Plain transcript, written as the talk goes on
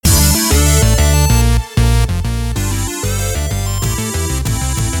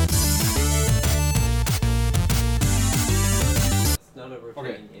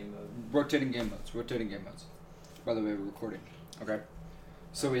rotating game modes. By the way, we're recording. Okay.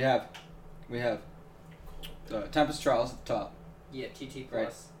 So we have Tempest Trials at the top. Yeah, TT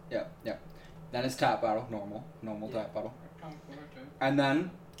plus. Right. Yeah. Then it's Tap Battle, normal Yeah. Tap Battle. And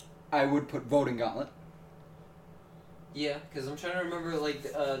then I would put Voting Gauntlet. Yeah, because I'm trying to remember like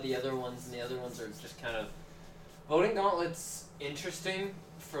the other ones, and the other ones are just kind of... Voting Gauntlet's interesting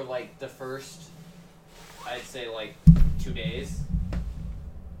for like the first, I'd say like 2 days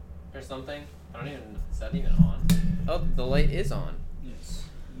or something. I don't even, is that even on? Oh, the light is on. Yes.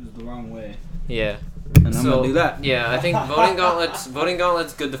 It was the wrong way. Yeah. And I'm gonna do that. Yeah, I think Voting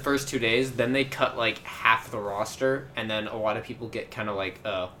Gauntlet's good the first 2 days, then they cut like half the roster, and then a lot of people get kind of like,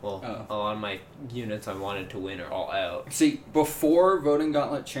 a lot of my units I wanted to win are all out. See, before Voting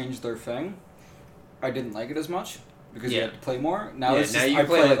Gauntlet changed their thing, I didn't like it as much because you had to play more. Now it's just, you I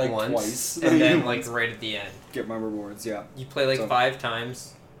play like once, twice, and then like right at the end. Get my rewards. Yeah. You play like 5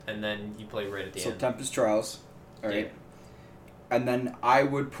 times, and then you play right at the end. So Tempest Trials, alright. Yeah. And then I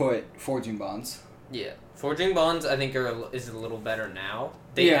would put Forging Bonds. Yeah, Forging Bonds I think is a little better now.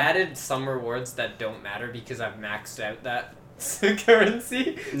 They added some rewards that don't matter because I've maxed out that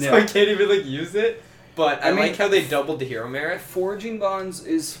currency, so I can't even like use it. But I mean, like how they doubled the hero merit. Forging Bonds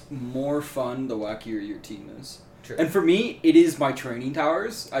is more fun the wackier your team is. True. And for me, it is my training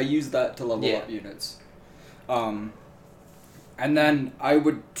towers. I use that to level up units. And then I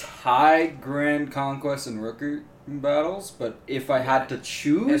would tie Grand Conquest and Rooker battles, but if I had to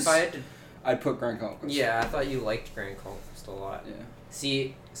choose, I'd put Grand Conquest. Yeah, I thought you liked Grand Conquest a lot. Yeah.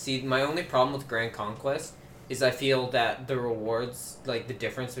 See, my only problem with Grand Conquest is I feel that the rewards, like the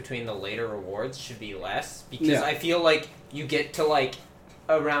difference between the later rewards should be less, because I feel like you get to like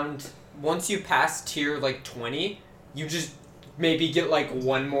around, once you pass tier like 20, you just maybe get like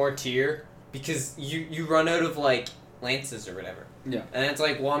one more tier because you run out of like lances or whatever. Yeah. And it's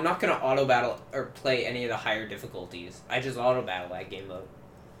like, well, I'm not going to auto battle or play any of the higher difficulties. I just auto battle that game mode.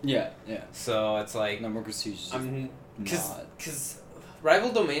 Yeah. So it's like, Number Prestige is because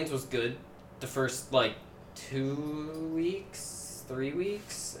Rival Domains was good the first like 2 weeks, 3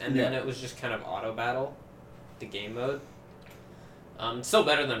 weeks, and then it was just kind of auto battle the game mode. Still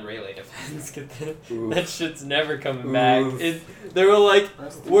better than Relay Defense. That shit's never coming back. They were like,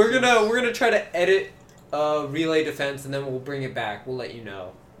 we're gonna try to edit Relay Defense, and then we'll bring it back. We'll let you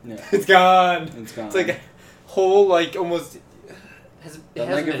know. Yeah. It's gone. It's like a whole like almost. Has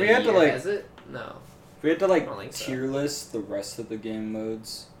if we had to like, has it? No. If we had to like tier list the rest of the game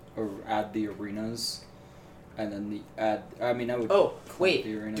modes or add the arenas, and then I would. Oh wait,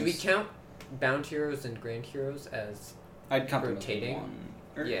 the arenas. Do we count Bound Heroes and Grand Heroes as? I'd count rotating. Them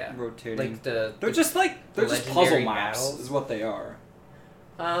as one. Rotating. Like they're just puzzle maps. Battles. Is what they are.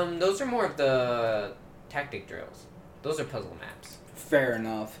 Those are more of the tactic drills. Those are puzzle maps. Fair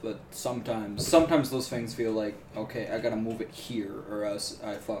enough, but sometimes those things feel like, okay, I gotta move it here or else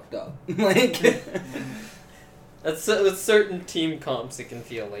I fucked up. Like, that's with certain team comps, it can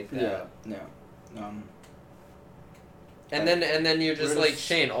feel like that. Yeah. And then you're just like,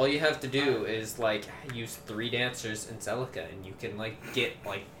 Shane, all you have to do is like use 3 dancers in Celica, and you can like get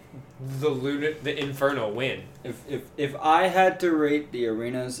like the Inferno win. If I had to rate the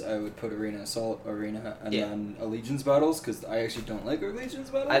arenas, I would put Arena Assault, Arena, and then Allegiance Battles, because I actually don't like Allegiance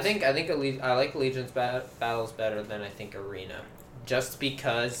Battles. I like Allegiance Battles better than I think Arena, just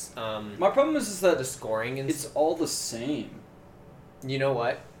because my problem is that the scoring it's all the same. You know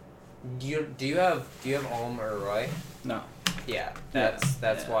what? Do you have Alm or Roy? No. Yeah,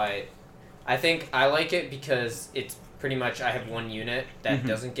 that's why. I think I like it because it's pretty much I have one unit that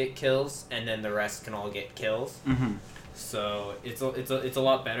doesn't get kills, and then the rest can all get kills. Mm-hmm. So it's a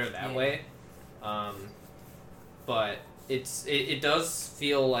lot better that way. But it does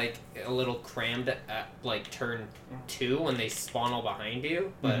feel like a little crammed at like turn 2 when they spawn all behind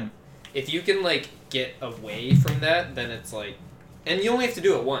you. But if you can like get away from that, then it's like, and you only have to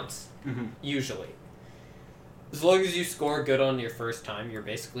do it once usually. As long as you score good on your first time, you're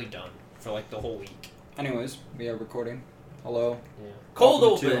basically done for like the whole week. Anyways, we are recording. Hello. Yeah. Cold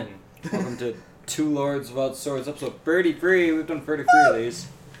open. Welcome to Two Lords Without Swords, episode 33. We've done 33 of these.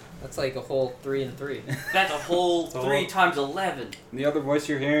 That's like a whole 3 and 3. That's a whole 3 times 11. The other voice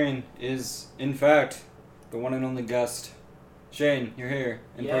you're hearing is, in fact, the one and only guest. Shane, you're here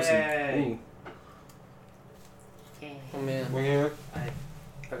in person. Ooh. Oh man. We're here I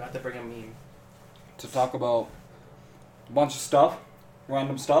forgot to bring a meme. to talk about a bunch of stuff,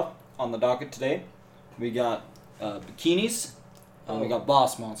 random stuff on the docket today. We got bikinis, and we got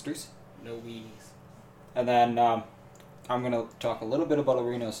boss monsters. No weenies. And then I'm going to talk a little bit about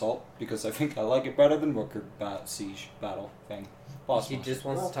Arena Assault, because I think I like it better than Rooker Siege battle thing. Boss He monster. just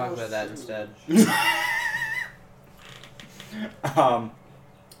wants to talk about that instead.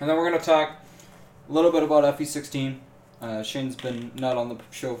 And then we're gonna talk a little bit about FE16. Shane's been not on the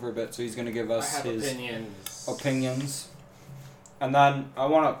show for a bit, so he's gonna give us I have his opinions. And then I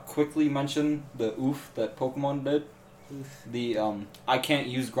want to quickly mention the oof that Pokemon did. Oof. The I can't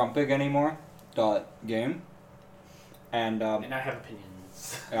use Grumpig anymore .game. And And I have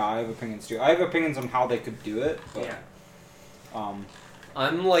opinions. yeah, I have opinions too. I have opinions on how they could do it. But, Yeah.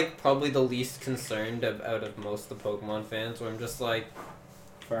 I'm like probably the least concerned out of most of the Pokemon fans, where I'm just like,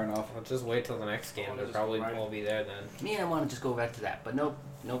 fair enough. I'll just wait till the next game. They'll probably all be there then. Me, I want to just go back to that, but nope,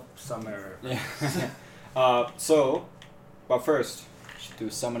 summer. Yeah. But first, we should do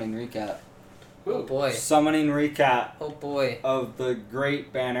a summoning recap. Oh boy. Summoning recap Oh boy. of the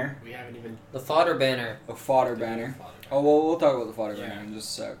great banner, We haven't even. The fodder banner. the fodder banner. Oh, well, we'll talk about the fodder Yeah. banner in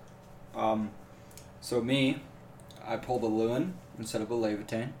just a sec. So me, I pulled a Lewin instead of a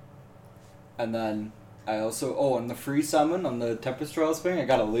Levitain. And then I also, on the free summon on the Tempest Trail Spring, I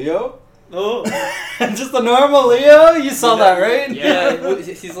got a Leo. Oh. Just a normal Leo? You saw that, right? Yeah,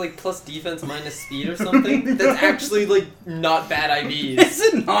 he's like plus defense minus speed or something. That's actually like not bad IVs. Is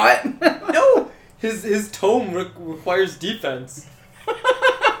it not? No, his tome requires defense.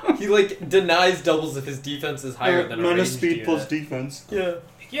 He like denies doubles if his defense is higher than a ranged unit. defense. Yeah.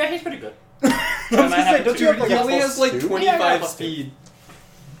 Yeah, he's pretty good. I was gonna say, don't you have like He a only has like +2? 25 Yeah, +2. speed.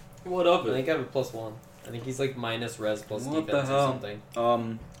 What of I think I have a +1. I think he's like minus res plus What the defense or hell?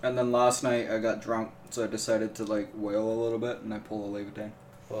 something. And then last night I got drunk, so I decided to like wail a little bit, and I pulled a Levitain.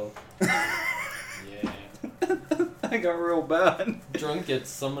 Whoa. Yeah. I got real bad. Drunk at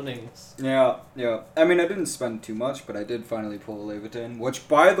summonings. Yeah. I mean, I didn't spend too much, but I did finally pull a Levitain. Which,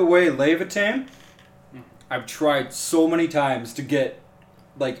 by the way, Levitain, I've tried so many times to get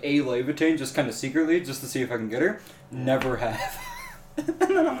like a Levitain, just kind of secretly, just to see if I can get her. Never have. And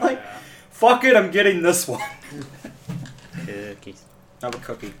then I'm like, fuck it, I'm getting this one. Cookies. I have a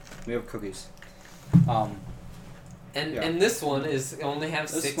cookie. We have cookies. And Yeah. and this one is only have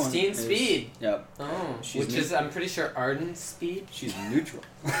This one 16 is- speed. Yep. Oh, She's which is I'm pretty sure Arden speed. She's neutral.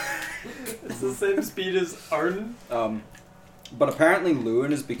 It's the same speed as Arden. But apparently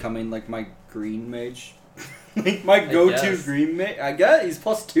Lewin is becoming like my green mage. Like my go-to guess. green mage. I guess he's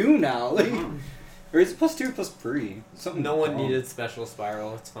 +2 now. Like, or is it +2 or +3? Something. No one dumb. needed special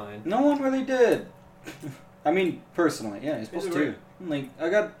spiral. It's fine. No one really did. I mean, personally, yeah, he's Is it +2. Like, I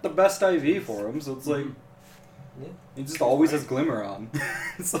got the best IV for him, so it's like, Yeah. he just always has Glimmer on.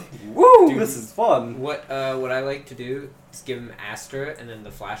 It's like, woo, Dude. this is fun. What I like to do is give him Astra and then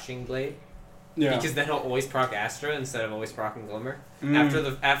the flashing blade, Yeah. because then he'll always proc Astra instead of always procking Glimmer.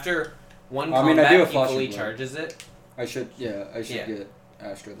 Mm. After one I mean, I combat, do have he flashing fully blade. charges it. I should Yeah. get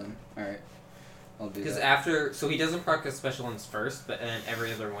Astra then. Alright. I'll do Because that. so he doesn't proc his special ones first, but then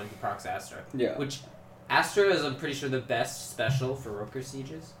every other one he procs Astra. Yeah. Which Astra is, I'm pretty sure, the best special for Roker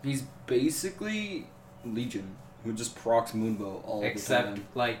sieges. He's basically Legion, who just procs Moonbow all Except the time.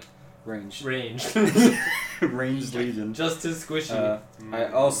 like Range. range. Ranged Legion. Just as squishy. I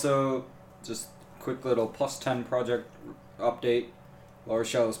also, just quick little +10 project update. Laura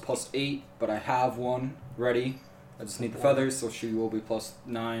Shell is +8, but I have one ready. I just need the feathers, so she will be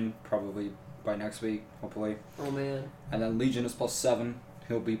 +9 probably by next week, hopefully. Oh man. And then Legion is +7.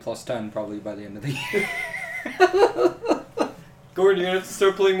 He'll be +10 probably by the end of the year. Gordon, you're gonna have to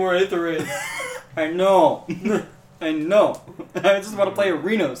start playing more Aether Raids. I know. I know. I just want to play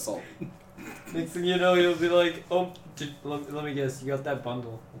Arena Assault. Next thing you know, you'll be like, oh, let me guess, you got that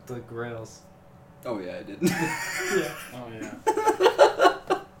bundle with the grails. Oh yeah, I did. Yeah. Oh yeah.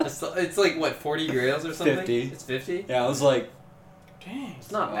 It's like, what, 40 grails or something? 50. It's 50? Yeah, I was like, Dang.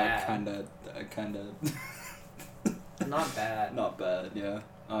 It's not bad. I kinda. Not bad. Not bad, yeah.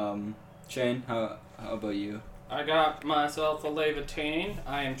 Shane, how about you? I got myself a Levitain.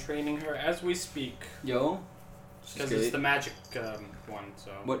 I am training her as we speak. Yo? Because it's the magic one,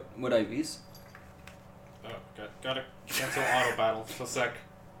 so. What IVs? Oh, gotta cancel auto battle for a sec.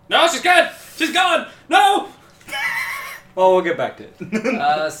 No, she's good! She's gone! No! Well, we'll get back to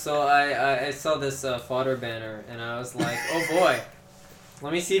it. So I saw this fodder banner, and I was like, oh boy,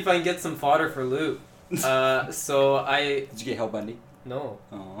 let me see if I can get some fodder for loot. So I... Did you get Hellbendy? No.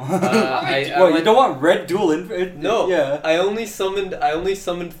 Oh. I Well, you went- don't want red dual inf- No. Yeah. I only summoned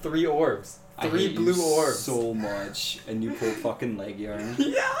 3 orbs. I 3 hate blue you orbs. so much, and you pulled fucking leg yarn.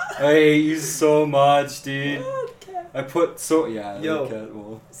 Yeah! I hate you so much, dude. Okay. I put so yeah. Yo.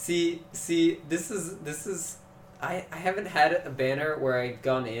 Well, See, this is I haven't had a banner where I've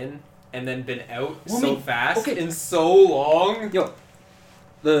gone in and then been out Well, I so mean, fast okay. in so long. yo,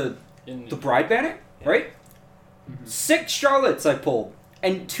 the In bride banner, right? 6 Charlottes I pulled,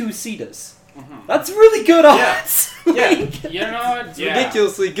 and 2 Cetas. Mhm. That's really good odds. Yeah. Like, You know what? Yeah.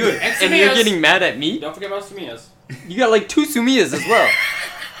 Ridiculously good. And And you're Sumiya's- getting mad at me? Don't forget about Sumiya's. You got like 2 Sumiyas as well.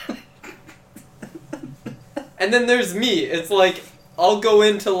 And then there's me. It's like I'll go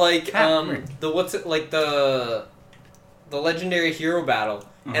into like Cameron. the legendary hero battle,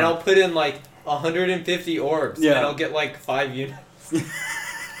 and Uh-huh. I'll put in like 150 orbs, Yeah. and I'll get like 5 units.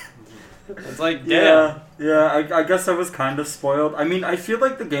 It's like damn. I guess I was kind of spoiled. I mean, I feel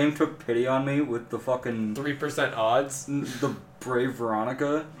like the game took pity on me with the fucking 3% odds. the Brave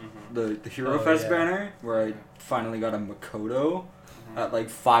Veronica, the Hero Oh, Fest yeah. banner, where I finally got a Makoto at like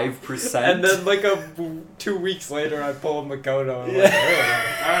 5%. And then like 2 weeks later, I pull a Makoto. And Yeah. like,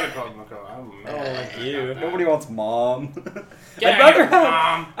 I already called Mako. I'm mad. Oh, like you. Nobody wants Mom. Get I'd rather out of here,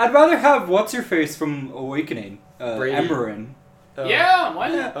 have Mom. I'd rather have what's her face from Awakening, Brady. Emerin. oh. Yeah, why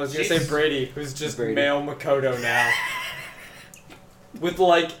not? I was gonna She's- say Brady, who's just Brady. male Makoto now. With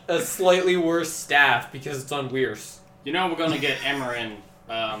like a slightly worse staff because it's on Weirs. You know we're gonna get Emerin,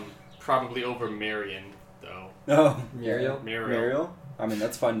 probably over Marion, though. Oh, Muriel? Muriel. I mean,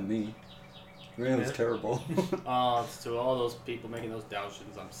 that's fine with me. Muriel's Yeah. terrible. To all those people making those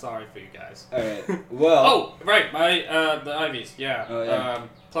Dalshins, I'm sorry for you guys. All right. Well. Oh, right, my the Ivies, yeah. Oh, yeah.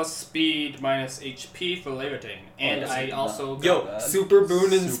 Plus speed minus HP for Levitating, and that's I not- also got Yo, bad. super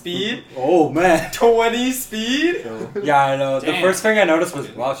boon and Super- speed? Oh man. 20 speed? Yeah, I know. The Damn. first thing I noticed was,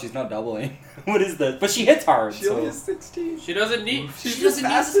 wow, she's not doubling. What is this? But she hits hard. She only So. has 16. She doesn't need. She's she the doesn't need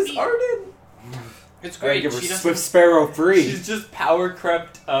fastest speed. Arden. It's I great. give her She doesn't. Swift Sparrow free. She's just power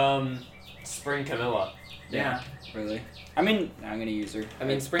crept Spring Camilla. Yeah. Really? I mean, I'm gonna use her. I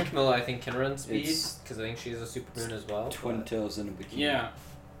mean, Spring Camilla I think can run speed, It's- because I think she's a super boon as well. Twin but- tails in a bikini. Yeah.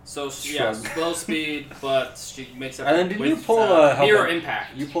 So she, Shrug. slow speed, but she makes up. And then didn't you with, pull, mirror Hellbend-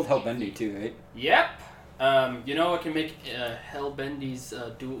 impact? You pulled Hellbendy too, right? Yep. You know what can make Hellbendy's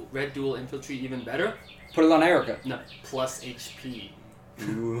red dual infiltrate even better? Put it on Erica. No, plus HP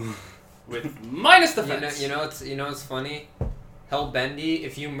Ooh. with minus defense. You know what's funny? Hellbendy,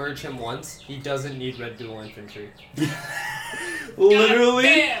 if you merge him once, he doesn't need red dual infantry. Literally,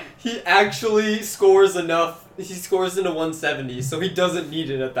 damn! he actually scores enough. He scores into 170, so he doesn't need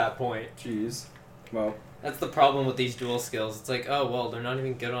it at that point. Jeez. Well. That's the problem with these dual skills. It's like, oh well, they're not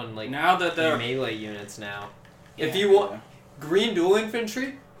even good on like Now that they're melee units now. Yeah. If you want green dual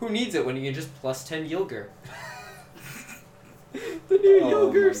infantry, who needs it when you can just plus 10 Yilger? The new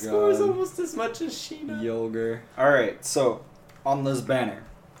Oh Yilger my scores God. almost as much as Sheena. Yilger. Alright, so, on this banner.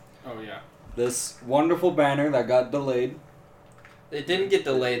 Oh yeah. This wonderful banner that got delayed. It didn't get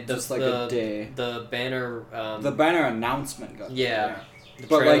delayed. Just like a day. The banner. The banner announcement got Yeah. The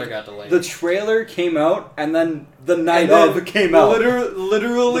But, trailer like, got delayed. The trailer came out, and then the night And then of it came out.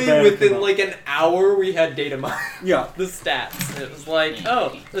 Literally The banner came within out. like an hour, we had data mine. Yeah. The stats. It was like,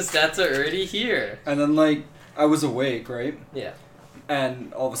 oh, the stats are already here. And then, like, I was awake, right? Yeah.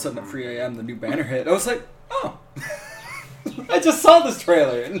 And all of a sudden at 3 a.m. the new banner hit. I was like, oh. I just saw this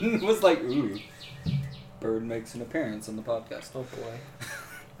trailer and was like, ooh. Bird makes an appearance on the podcast. Oh boy.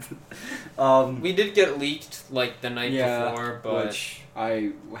 Um, We did get leaked like the night yeah, before, but which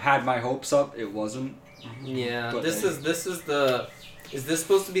I had my hopes up. It wasn't. yeah, but this is the. Is this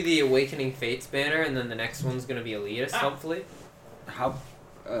supposed to be the Awakening Fates banner, and then the next one's gonna be Elitist, hopefully? How?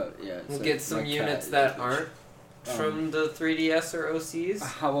 Yeah. it's We'll like get some my cat units is that a bitch. aren't from the 3DS or OCs.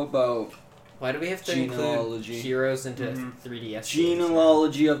 How about Why do we have to Genealogy. include heroes into Mhm. 3DS?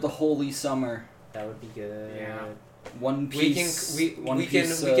 Genealogy of the Holy Summer? That would be good. Yeah. One We can Piece.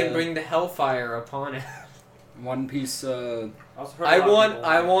 we can bring the Hellfire upon it. One Piece. I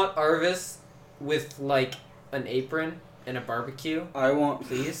want Arvis with like an apron and a barbecue. I want.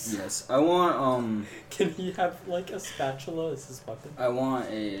 Please? Yes, I want. Can he have like a spatula as his weapon? I want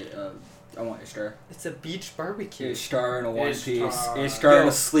a. I want Ishtar. It's a beach barbecue. Ishtar in a one Ishtar. piece. Ishtar in Yo,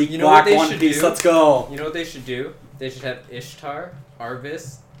 a sleek you know what black they one should piece. do? Let's go. You know what they should do? They should have Ishtar,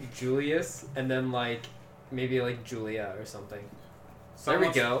 Arvis, Julius, and then like maybe like Julia or something. There we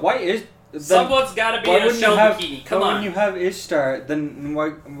go. Why is? Then, Someone's got to be why in a wouldn't you shell have? bikini. Come why on. wouldn't you have Ishtar? Then why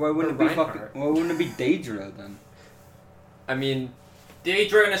wouldn't it Or be fucking? Reinhardt. Why wouldn't it be Daedra then? I mean,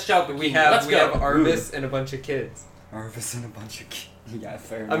 Daedra in a shell bikini. we have Let's go. Arvis and a bunch of kids. Arvis and a bunch of kids. Yeah,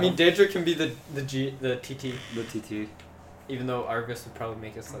 fair enough. I mean, Daedra can be the TT, the TT. even though Arvis would probably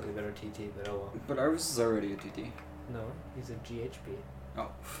make a slightly better TT, but oh well. But Arvis is already a TT. No, he's a GHP. Oh,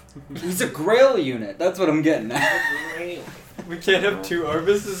 he's a Grail unit. That's what I'm getting at. We can't have two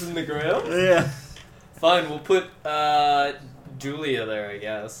Arvises in the Grail? Yeah. Fine, we'll put Julia there, I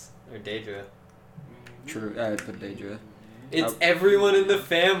guess. Or Daedra. True. I'd put Daedra. It's Oh. everyone in the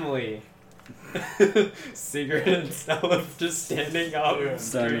family. Sigurd and Stella just standing up. Yeah.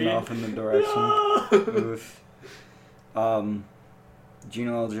 Standing off in the direction. Oof.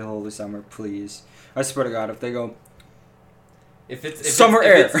 Genealogy Holy Summer, please. I swear to God, if they go If Summer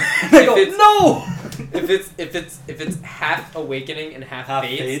Air, if they go it's- no. if it's half Awakening and half Half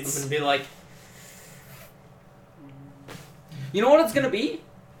Fates, Fates. I'm gonna be like, You know what it's gonna be?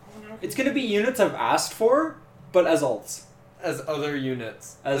 It's gonna be units I've asked for, but as alts. as other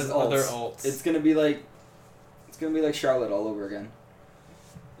units, As other alts. alts. It's gonna be like Charlotte all over again.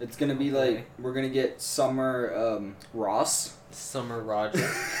 It's gonna be Okay. like we're gonna get Summer Ross. Summer Roger.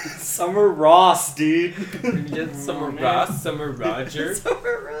 Summer Ross, dude. We get Summer man. Ross, Summer Roger,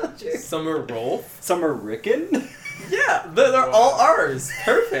 Summer Roger. Summer Rolf. Summer Rickon. Yeah, they're all ours.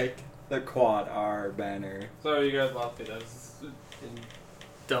 Perfect. The Quad R banner. So you guys lost it as in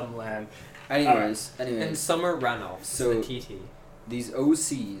dumb land. Anyways, And Summer Reynolds, So- the TT. these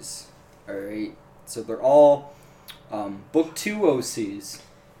OCs, alright, so they're all Book 2 OCs.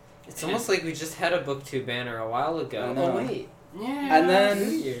 It's almost like we just had a Book 2 banner a while ago. I know. Oh, wait. Yeah. And then-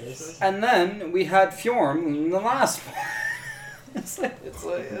 2 years. And then we had Fjorm in the last one. It's like,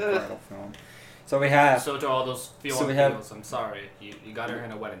 Incredible film. So we have So to all those So we have- feels, I'm sorry. You got her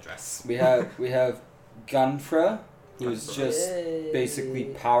in a wedding dress. we have Gunfra, who's Gunfra. just basically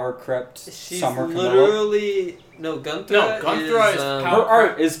power crept She's Summer Camilla. literally... No, Gunthra No, Gunthra is Her power-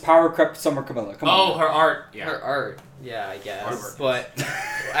 art is power crept Summer Camilla. Come Oh, on. her art. Yeah. Her art. Yeah, I guess. Artwork. But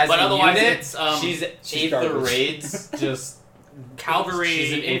as But a otherwise unit, it's she's she's Eighth of garbage. Raids, just... Cavalry.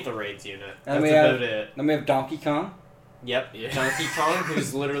 She's an Eighth of Raids unit. And That's we have- about it. Then we have Donkey Kong. Yep. Yeah. Donkey Kong,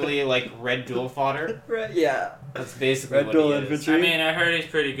 who's literally like red dual fodder. Right. Yeah. That's basically Red what Dual he is. Infantry. I mean, I heard he's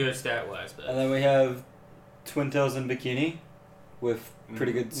pretty good stat wise, but And then we have Twin Tails in Bikini, with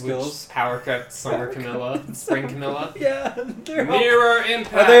pretty good skills. Which power crept Summer Power Camilla, crept Spring Camilla. Yeah, they're all, Mirror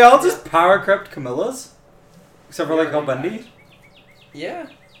Impact. are they all just power crept Camillas? Except for like Mirror Al Bundy? Impact. Yeah,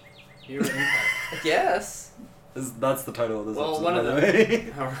 Mirror Impact. I guess. That's the title of this Well, episode, one by of the them.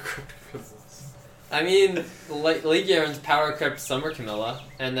 way. Power Crypt. I mean, League Aaron's power crept Summer Camilla,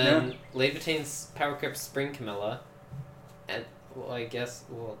 and then Levitane's power crept Spring Camilla, and I guess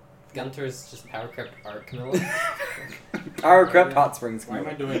Gunter's just power crept Art Camilla. Power crept Hot Springs Why am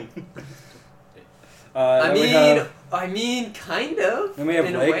I Camilla. doing? I mean, kind of. Then we have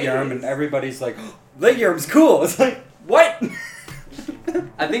in Leg Yarm, ways. and everybody's like, Leg Yarm's cool! It's like, what?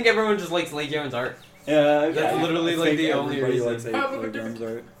 I think everyone just likes League Aaron's art. Yeah, That's literally, I like, think the only everybody reason. likes Leg Yarm's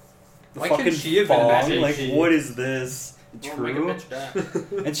art. The Why fucking couldn't she have been fog, Magic like, She? what is this? Well, make a True. bitch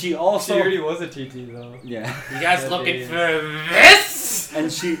die. And she also... She already was a TT though. Yeah. You guys Yeah, looking dude. for this?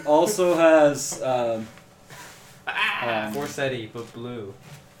 And she also has, Forsetti, but blue.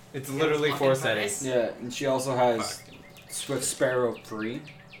 It's literally looking for Forsetti. this. yeah, and she also has Swift Sparrow free,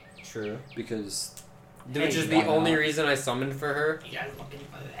 True. because Which is why the only not? reason I summoned for her. You guys looking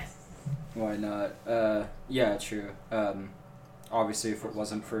for this? why not? Yeah, true. Obviously, if it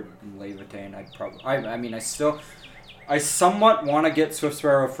wasn't for Levitane, I'd probably. I mean, I somewhat want to get Swift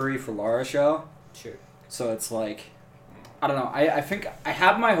Sparrow free for Lara Shell, Sure. so it's like, I don't know. I think I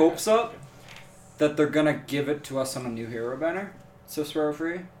have my hopes up that they're gonna give it to us on a new hero banner, Swift Sparrow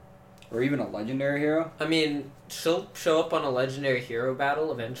free, or even a legendary hero I mean, she'll show up on a legendary hero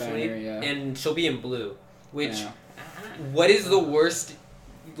battle eventually, banner. Yeah. and she'll be in blue. Which, Yeah. what is the worst,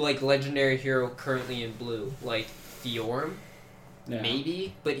 like, legendary hero currently in blue? Like, Fjorm? Yeah.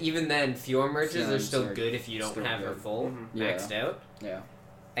 Maybe? But even then, Fjorm merges are Fjorms still are good if you don't still have her good. full, Mhm. Yeah. maxed out. Yeah.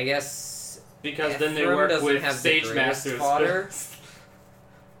 I guess Because then they Ephraim work doesn't with have the Sage greatest Masters. fodder.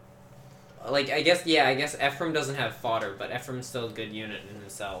 Like, I guess Ephraim doesn't have fodder, but Ephraim's still a good unit in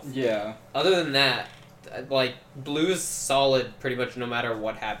himself. Yeah. Other than that, like, blue's solid pretty much no matter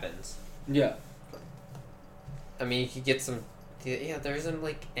what happens. Yeah. I mean, you could get some... Yeah, there isn't,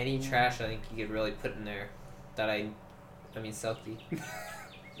 like, any trash I think you could really put in there that I mean, Selkie.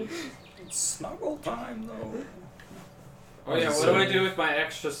 It's snuggle time though. Oh yeah, what do I do with my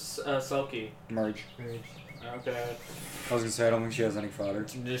extra Selkie? Merge. Okay. I was gonna say I don't think she has any fodder.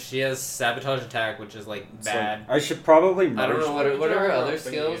 She has Sabotage Attack, which is, like, So, bad. I should probably merge. I don't know what are her other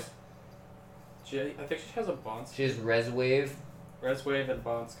skills. I think she has a bond She skill. has Res Wave. Res Wave and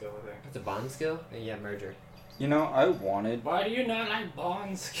bond skill, I think. It's a bond skill? Yeah, merger. You know, I wanted Why do you not like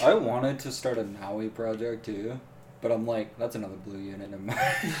bond skill? I wanted to start a Naui project too, but I'm like, that's another blue unit in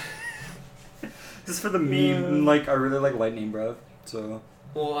my just for the meme. And, like, I really like Lightning Breath, so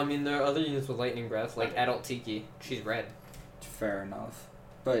Well, I mean, there are other units with Lightning Breath, like Adult Tiki. She's red. fair enough.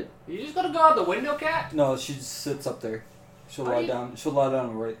 But You just gotta go out the window, cat? no, she sits up there. She'll Are lie you- down. She'll lie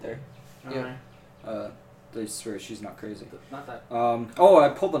down right there. Yeah. I swear she's not crazy. Not that. Oh, I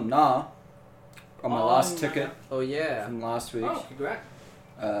pulled a Na. on my last ticket Oh yeah. from last week. Oh,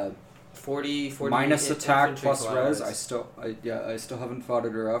 congrats. 40 minus attack infantry plus res. flowers. I still haven't fought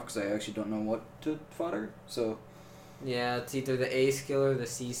her off because I actually don't know what to fight her. So Yeah, it's either the A skill or the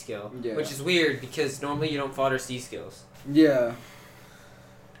C skill. Yeah. Which is weird because normally you don't fodder C skills. yeah.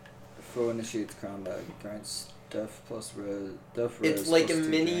 Foe initiates combat. Grants def plus res. Def res It's like a plus 2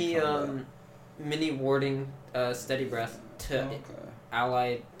 mini during combat. mini warding steady breath to Okay.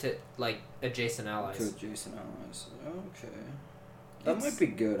 allied to like adjacent To allies. adjacent allies. Okay. That It's- might be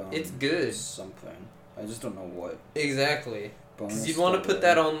good on It's good. something. I just don't know what. Exactly. Bonus Because you'd want to stat put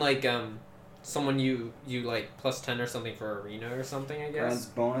that rate. on like someone you like plus 10 or something for arena or something, I Grants guess.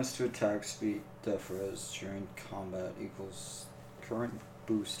 bonus to attack speed def res during combat equals current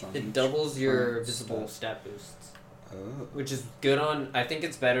boost on It each doubles your current visible stat. stat boosts, Oh. which is good on. I think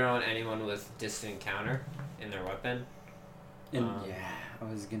it's better on anyone with distant counter in their weapon. And Um, yeah,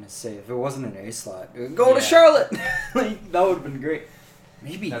 I was gonna say if it wasn't an A slot, it would go to Yeah. Charlotte. Like that would have been great.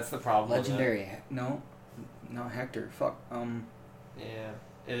 Maybe That's the problem. with it. legendary. No, not Hector. Fuck. Yeah,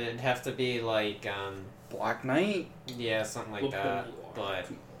 it'd have to be like Black Knight. yeah, something like that. But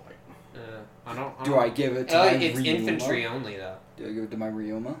I don't. Do I give it to my It's Ryoma? infantry only though. Do I give it to my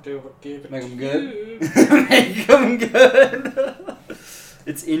Ryoma? Give it Make to 'em you. good? Make them good.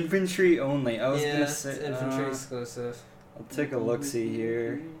 It's infantry only. I was Yeah, gonna it's say. infantry exclusive. I'll take a look see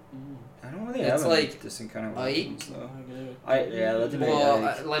here. I don't really It's have like any distant kind of Ike. weapons though. Legendary Well,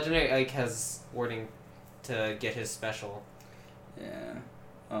 Ike. legendary Ike has warding to get his special. Yeah.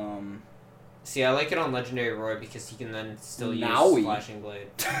 See, I like it on legendary Roy because he can then still use Naui. flashing blade.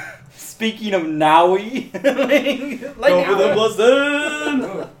 Speaking of Naui, like Over the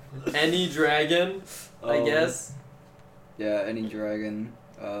Naui. Any dragon, I guess. Yeah, any dragon.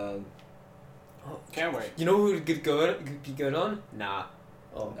 Can't wait. You know who could be good on? Nah.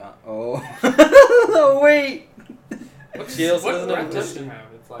 Oh. Oh. Wait. She also What doesn't have breath does she distant. have?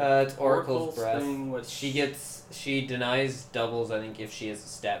 It's like It's Oracle's breath. thing with She denies doubles. I think if she has a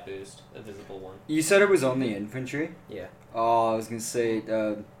stat boost, a visible one. You said it was only infantry? Yeah. Oh, I was gonna say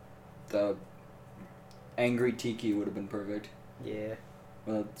the Angry Tiki would have been perfect. Yeah.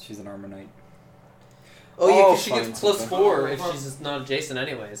 Well, she's an armor knight. Oh yeah, Oh, because she fine, gets plus something. 4 if she's not adjacent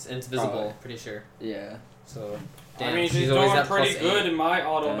anyways, and it's visible. Alright. Pretty sure. Yeah. So. I Damn, mean, she's always doing at pretty plus good 8. in my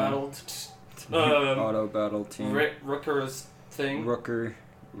auto Damn. battle. Auto battle team. Rooker's thing. Rooker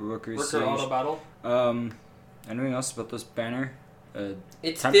Rooker siege. auto battle. Anything else about this banner?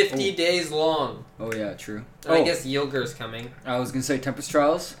 It's Temp- 50 days long. Oh yeah, true. And I guess Yilger's coming. I was gonna say Tempest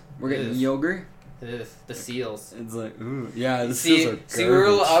Trials. We're getting Yes. Yogurt. Ugh, the seals. It's like, ooh, yeah, the See, seals are see, we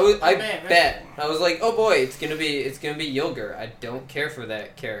were, I Man, bet. I was like, oh boy, it's gonna be Yilger. I don't care for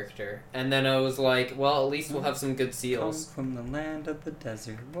that character. And then I was like, well, at least we'll have some good Come seals. from the land of the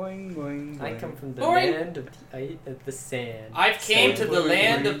desert. Boing, boing, boing. I come from the Boring. land of the sand. I've came to the Boring,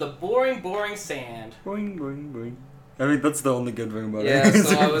 land boring. of the boring sand. Boing, boing, boing. I mean, that's the only good thing about Yeah, it.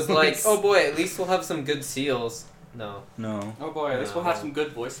 so I was like, oh boy, at least we'll have some good seals. No. No. Oh boy, at least we'll No. have some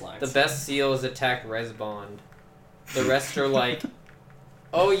good voice lines. The best seals attack Resbond. The rest are like,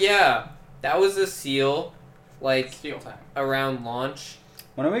 oh yeah, that was a seal, like, Steel time. around launch,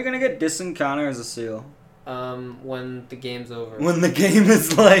 When are we gonna get Disencounter as a seal? when the game's over. When the game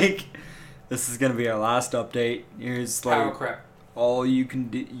is like, this is gonna be our last update. Here's Power like crap. all you can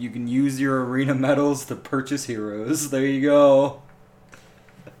do. You can use your arena medals to purchase heroes. There you go.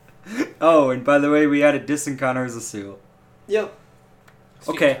 Oh, and by the way, we added Disencounter as a seal. Yep.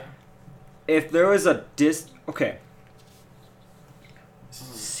 Steel Okay. time. If there was a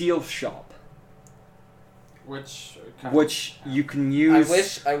seal shop, Which you can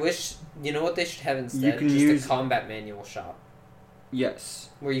use. I wish, you know what they should have instead? can Just use- a combat manual shop. Yes.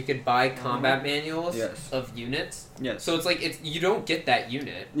 Where you could buy combat manuals Yes. of units. Yes. So it's like, you don't get that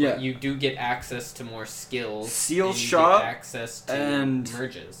unit. Yeah. But you do get access to more skills. Seal and you shop get access to and-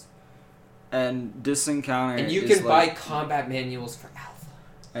 merges. And Disencounter. And you is can like, buy combat manuals for alpha.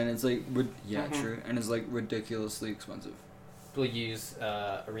 And it's like, Mhm. true. And it's like ridiculously expensive. We'll use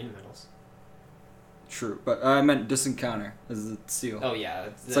arena medals. True, but I meant Disencounter as a seal. Oh yeah,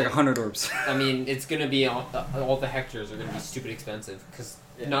 It's like 100 orbs. I mean, it's gonna be all the Hectors are gonna be stupid expensive because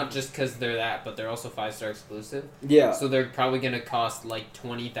not just because they're that, but they're also 5-star exclusive. Yeah. So they're probably gonna cost like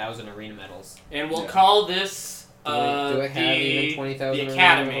 20,000 arena medals. And we'll Yeah. call this Do I have even 20,000? the arena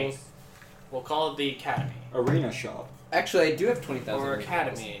Academy. medals? We'll call it the Academy. Arena shop. Actually, I do have 20,000. Or arena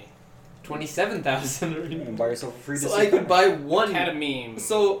medals. Academy. 27,000 arena You can medals. buy yourself a free So I could buy one. Academy.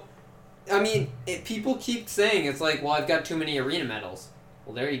 So, I mean, people keep saying it's like, well, I've got too many arena medals.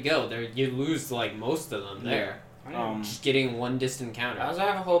 Well, there you go. There you lose like most of them there. I Just getting one distant counter. have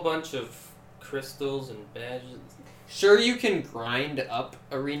a whole bunch of crystals and badges. Sure, you can grind up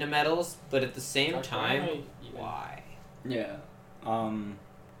arena medals, but at the same Why time, can't I even- why? Yeah.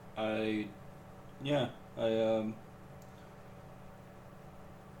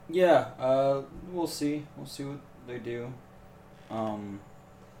 We'll see. We'll see what they do.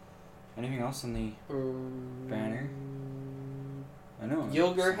 Anything else in the banner? I know.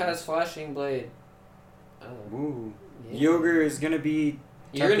 Yogurt has flashing blade. Oh. Ooh. Yeah. Yogurt is gonna be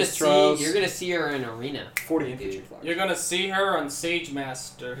You're gonna Tempest Trials. see. You're gonna see her in arena. 40 infantry flowers. You're gonna see her on Sage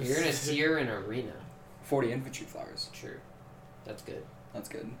Masters. You're gonna see her in arena. 40 infantry flowers. True. That's good. That's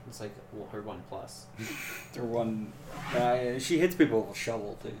good. It's like her 1+. They're one. She hits people with a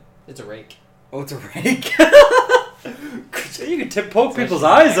shovel too. It's a rake. Oh, it's a rake. You can poke people's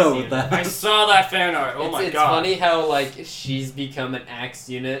Especially eyes out axe with unit. that. I saw that fan art. Oh my it's god. funny how like she's become an axe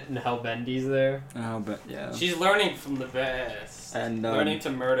unit and how Bendy's there. Oh, but yeah. She's learning from the best. And, learning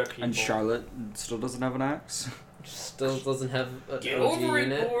to murder people. And Charlotte still doesn't have an axe. Still doesn't have an Get OG over it,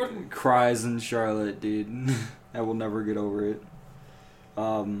 unit. Gordon. Cries in Charlotte, dude. I will never get over it.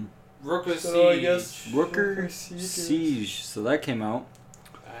 Rooker So I Siege. guess- Rooker Siege. So that came out.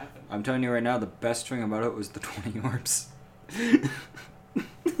 That happened. I'm telling you right now, the best thing about it was the 20 orbs.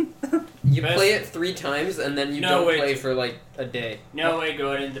 You Best- play it 3 times and then you No, don't wait. play for like a day. No way,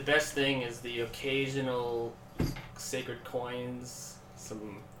 Gordon. The best thing is the occasional sacred coins.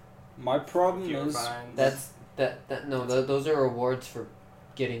 Some My problem fewer is finds. Those are rewards for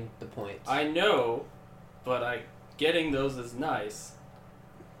getting the points. I know, but getting those is nice.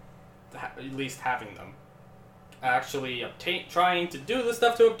 At least having them. Actually, trying to do the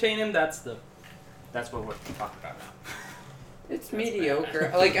stuff to obtain them. That's what we're talking about now. It's That's mediocre.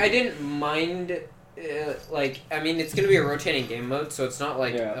 bad. Like I didn't mind. I mean, it's gonna be a rotating game mode, so it's not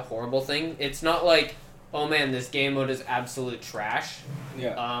like Yeah. a horrible thing. It's not like, oh man, this game mode is absolute trash.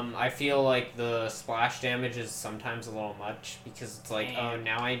 yeah. I feel like the splash damage is sometimes a little much because it's like, oh,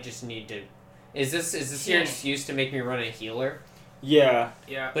 now I just need to. Is this your Yeah. excuse to make me run a healer? Yeah.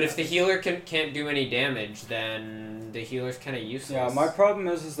 Yeah. But if the healer can't do any damage, then the healer's kind of useless. Yeah. My problem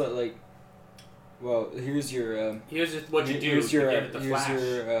is that like, well, here's your. Here's just what you do Here's to your. get it to Here's flash.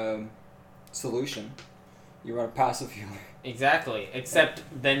 your solution. You run a passive healer. Exactly. Except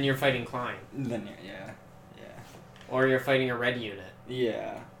then you're fighting Klein, Then yeah. or you're fighting a red unit.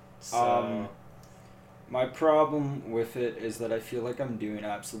 Yeah. So My problem with it is that I feel like I'm doing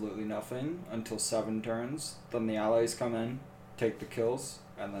absolutely nothing until 7 turns. Then the allies come in, take the kills,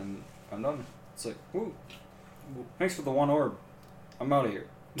 and then I'm done. It's like, woo. Thanks for the 1 orb. I'm out of here.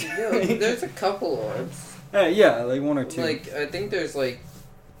 there's a couple orbs. Yeah, like 1 or 2. Like I think there's like,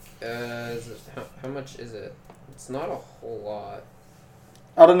 how much is it? It's not a whole lot.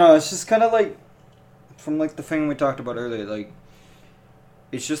 I don't know. It's just kind of like from like the thing we talked about earlier. Like,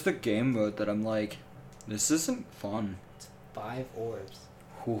 it's just the game mode that I'm like, this isn't fun. 5 orbs.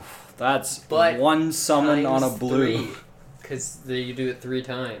 Oof, that's But 1 summon on a blue. Because you do it 3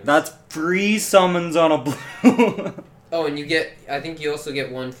 times. That's 3 summons on a blue. Oh, and you get. I think you also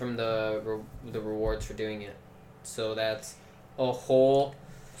get 1 from the rewards for doing it. So that's a whole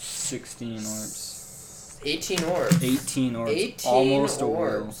 16 orbs. 18 orbs. 18 orbs. 18 Almost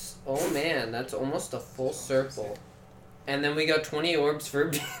orbs. Oh man, that's almost a full circle. And then we got 20 orbs for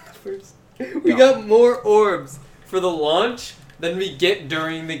being the first. We Yeah. got more orbs for the launch than we get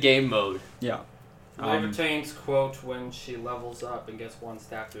during the game mode. Yeah. Libertane's quote when she levels up and gets 1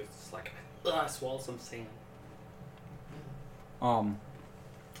 statue, it's just like, I swallowed some sand.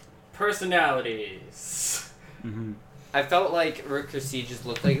 Personalities. Mm-hmm. I felt like Rooker Siege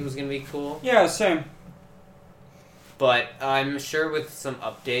looked like it was gonna be cool, Yeah, same. but I'm sure with some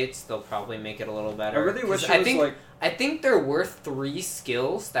updates they'll probably make it a little I better. really wish 'Cause it was like. I think there were 3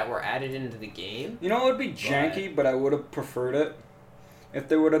 skills that were added into the game. You know, it would be janky, but I would have preferred it if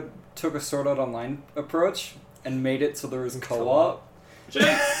they would have took a Sword Art Online approach and made it so there was co-op.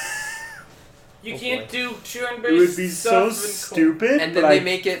 Jinx! You Oh, can't boy. do turn-based It would be so stuff in stupid, And but then they I'd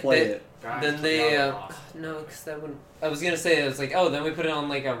make it play that- it. God, Then they yeah. no, because that wouldn't. I was gonna say it was like, oh, then we put it on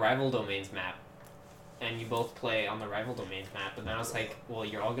like a rival domains map, and you both play on the rival domains map. And then I was like, well,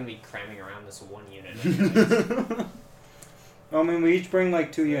 you're all gonna be cramming around this 1 unit. anyways. I mean, we each bring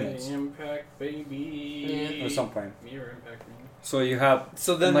like 2 units Impact, baby. Yeah. or something. Mirror impact, man. So you have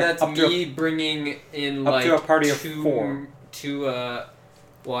So then Like, that's up to me bringing in up like to a party of 2, 4. 2. Well,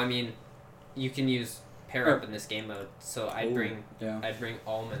 I mean, you can use pair up in this game mode. So I'd Ooh, bring yeah.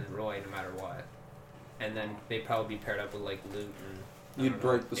 Alm and Roy no matter what, and then they'd probably be paired up with like Loot and. I You'd don't know,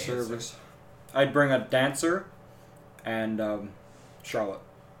 break the Dancer. servers. I'd bring a dancer and Charlotte.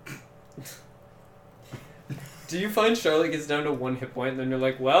 Do you find Charlotte gets down to 1 hit point, and then you're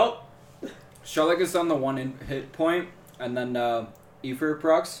like, well, Shelly gets down the one hit point, and then Aether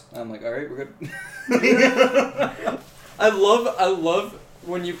procs. I'm like, alright, we're good. I love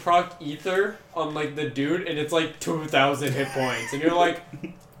when you proc Aether on like the dude and it's like 2,000 hit points and you're like,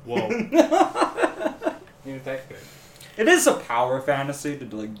 whoa. You're that good. It is a power fantasy to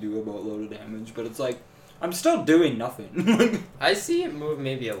like do a boatload of damage, but it's like I'm still doing nothing. I see it move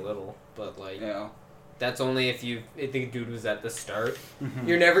maybe a little, but like Yeah. that's only if the dude was at the start. Mm-hmm.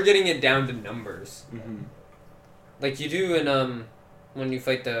 You're never getting it down to numbers. Mm-hmm. Like you do in when you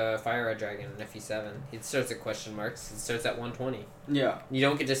fight the Fire Red Dragon in FE7. It starts at question marks. It starts at 120. Yeah. You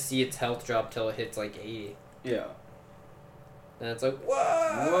don't get to see its health drop till it hits like 80. Yeah. And it's like,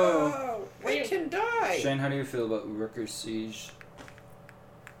 whoa! We can die! Shane, how do you feel about Rooker's Siege?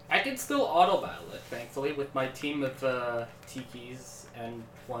 I can still auto battle it, thankfully, with my team of Tikis and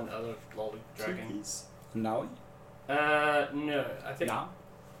one other lol dragon. Naui? No, I think. Nah.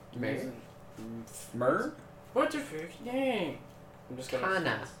 Mer? Mer? What's your freaking name? I'm just gonna.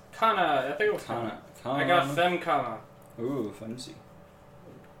 Kana. Kana. I think it was Kana. I got Femkana. Ooh, fancy.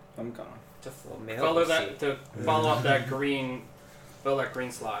 Femkana. To follow up that green, fill that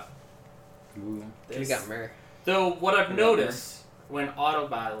green slot. Ooh. You got Mer. Though what I've noticed when auto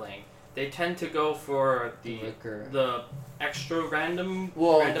battling, they tend to go for the extra random.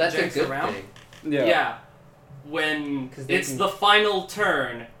 Well, random that's a janks good around. thing. Yeah. When it's the final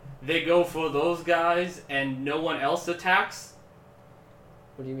turn, they go for those guys and no one else attacks.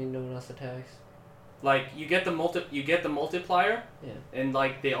 What do you mean no one else attacks? Like you get the multiplier, Yeah. and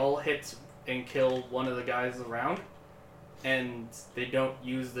like they all hit and kill one of the guys around, and they don't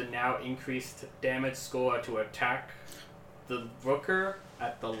use the now increased damage score to attack the Rooker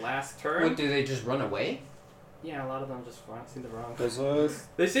at the last turn. What, do they just run away? Yeah, a lot of them just seem to run. Does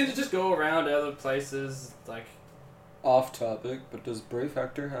They seem to just go around other places, like. off topic, but does Brave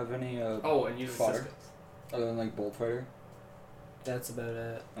Hector have any And use fodder assistance. other than like Bolt Fighter? That's about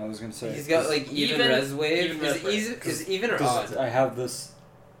it. I was gonna say He's got like even res wave. Is even or odd? I have this.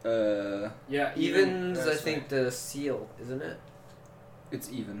 Yeah, Even's res I wave. think the seal, isn't it?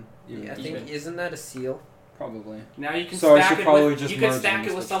 It's even. Yeah, I Even. think isn't that a seal? Probably. Now you can So I stack should it probably with. just You can merge stack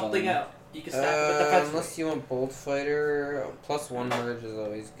them it with switch something them. else. You can stack it with defense. Unless you want Bolt Fighter, +1 merge is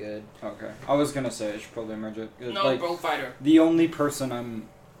always good. Okay. I was gonna say I should probably merge it. No, like, Bolt Fighter. the only person I'm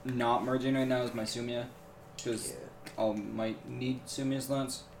not merging right now is my Sumia, because I might need Sumia's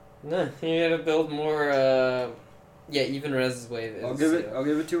lance. No, you gotta build more. Yeah, even res wave is. I'll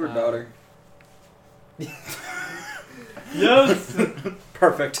give it to her daughter. Yes.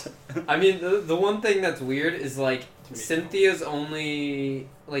 Perfect. I mean, the one thing that's weird is like Cynthia's only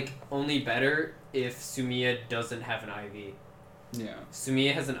better if Sumia doesn't have an IV. Yeah.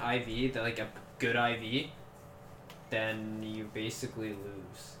 Sumia has an IV, that like a good IV, then you basically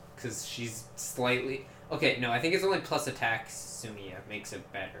lose because she's slightly okay. No, I think it's only plus attack. Sumia makes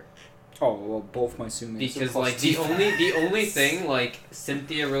it better Oh well, both my Sumias. because like the only thing like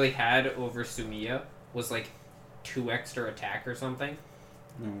Cynthia really had over Sumia was like 2 extra attack or something.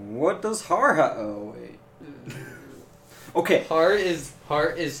 What does Har have? Oh wait. Okay. Heart is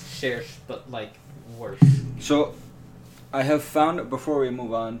Shersh, but like worse. So, I have found, before we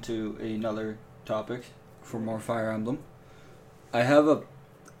move on to another topic for more Fire Emblem, I have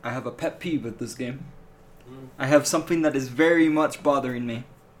a pet peeve with this game. I have something that is very much bothering me.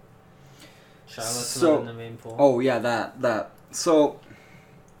 Charlotte's So- not in the main pool. Oh yeah, that. So,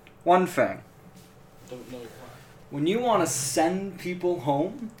 one thing. Don't know why. When you want to send people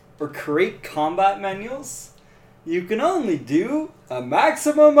home or create combat manuals, you can only do a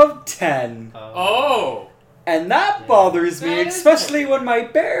maximum of 10. Oh! And that Yeah. bothers me, That is especially when my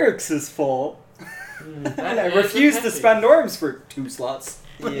barracks is full. And I is refuse to offensive. spend orbs for 2 slots.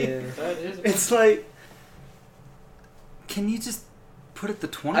 Yeah. That is. It's like, can you just put it to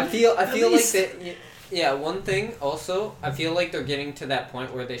 20? I feel at like least? that. Yeah, one thing also, I feel like they're getting to that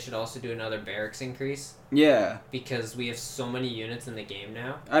point where they should also do another barracks increase Yeah. because we have so many units in the game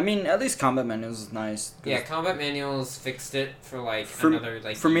now. I mean, at least combat manuals is nice. 'Cause Yeah, combat manuals fixed it for like For- another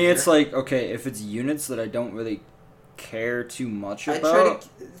like. For me, year. it's like, okay, if it's units that I don't really care too much I about, try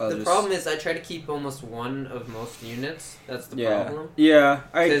to. I'll The just- problem is I try to keep almost one of most units. That's the yeah. problem. Yeah.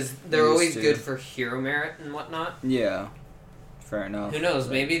 Because they're used always to. good for hero merit and whatnot. Yeah. Fair enough. Who knows?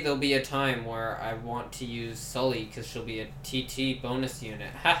 Maybe there'll be a time where I want to use Sully because she'll be a TT bonus unit.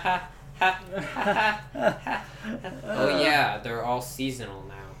 Ha ha ha ha ha. Oh yeah, they're all seasonal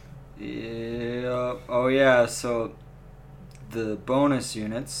now. Yeah. Oh yeah. So the bonus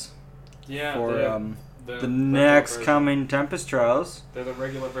units Yeah. for the next coming Tempest Trials. They're the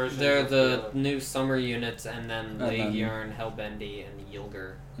regular version. They're the new summer units, and then Legion, Hellbendy, and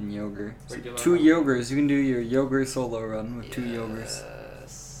Yilger. And Yogre. So Regular 2 run. Yogres. You can do your Yogre solo run with 2 Yogres.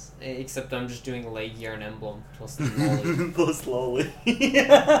 Yes. Except I'm just doing Legion Emblem plus the Lolly. Plus Lolly.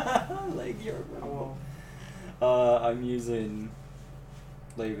 Legion Emblem. I'm using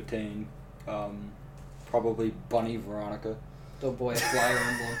Levitain. Probably Bunny Veronica. Oh boy, a Flyer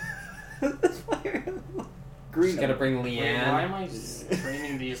Emblem. Green. Just gotta bring Wait, Leanne. why am I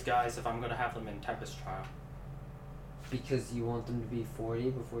training these guys if I'm gonna have them in Tempest Trial? Because you want them to be 40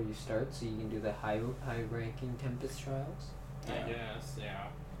 before you start, so you can do the high ranking Tempest trials. I guess, yeah.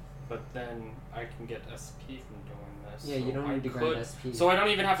 But then I can get SP from doing this. Yeah, so you don't I need to grind SP. So I don't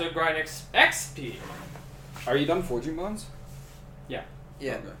even have to grind XP. Are you done forging bonds? Yeah,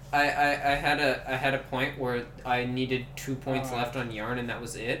 Okay. I had a point where I needed 2 points left on yarn, and that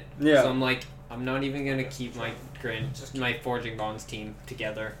was it. Yeah. So I'm like, I'm not even gonna keep my my forging bonds team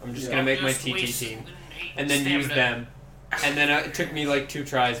together. I'm just gonna make my TT team, and then use them. And then it took me like 2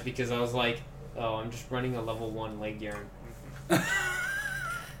 tries because I was like, oh, I'm just running a level 1 leg yarn.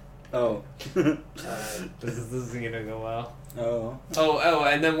 Oh. This isn't gonna go well. Oh. Oh,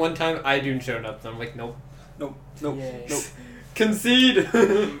 and then one time Idun showed up, and I'm like, nope. Nope. Nope. Yay. Nope. Concede!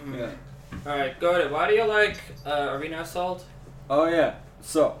 Yeah. Alright, go ahead. Why do you like Arena Assault? Oh yeah.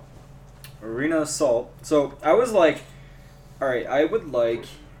 So, Arena Assault. So I was like, all right, I would like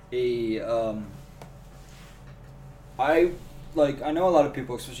a I know a lot of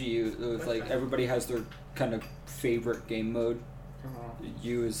people, especially you, with like everybody has their kind of favorite game mode.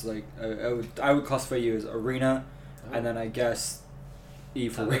 You is like I would classify you as Arena, and then I guess E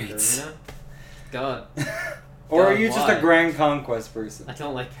for raids. Arena? God. Or are God, you just why? a Grand Conquest person? I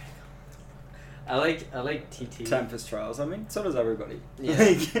don't like I like TT. Tempest Trials. I mean, so does everybody. Yeah.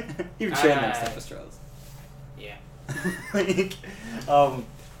 Like, even Shane likes Tempest Trials. Yeah. Like,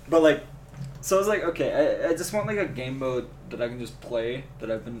 but like, so I was like, okay, I just want like a game mode that I can just play,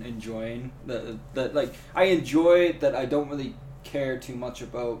 that I've been enjoying, that like I enjoy, that I don't really care too much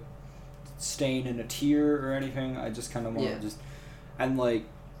about staying in a tier or anything. I just kind of want to just, and like,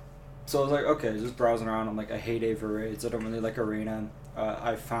 so I was like, okay, just browsing around. I'm like, I hate Ava raids. I don't really like Arena.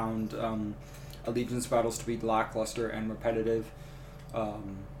 I found Allegiance battles to be lackluster and repetitive.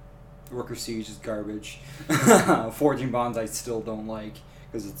 Worker Siege is garbage. Forging Bonds I still don't like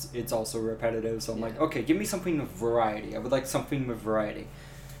because it's also repetitive. So I'm like, okay, give me something with variety. I would like something with variety.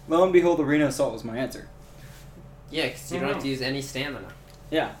 Lo and behold, Arena Assault was my answer. Yeah, because you don't have to use any stamina.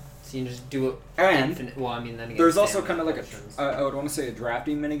 Yeah. So you can just do it And infinite. Well, I mean, then again, there's also kind stamina of like potions. I would want to say a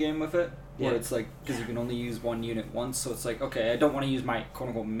drafting minigame with it, where Yeah. it's like, because you can only use one unit once, so it's like, okay, I don't want to use my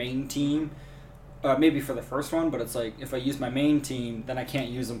quote-unquote main team, maybe for the first one, but it's like, if I use my main team, then I can't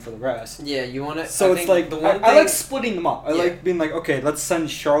use them for the rest. Yeah, you want to. So it's like, the one I like splitting them up. I Yeah. like being like, okay, let's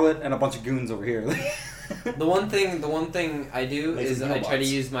send Charlotte and a bunch of goons over here. The one thing I do Like is some I try to Gilbots.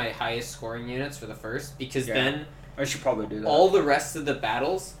 use my highest scoring units for the first, because Yeah. then I should probably do that. all the rest of the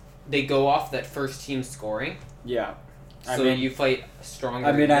battles, they go off that first team scoring. Yeah. I So mean- you fight stronger.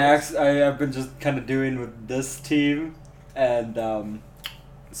 I mean, units. I've been just kind of doing with this team, and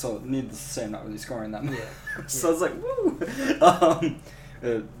so needless to say, I'm not really scoring that much. Yeah. So it's like, woo!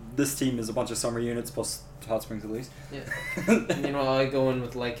 This team is a bunch of summer units plus Hot Springs at least. Yeah. And meanwhile, I go in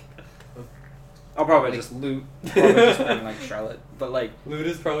with like I'll probably like just loot. probably just bring like Charlotte, but like Loot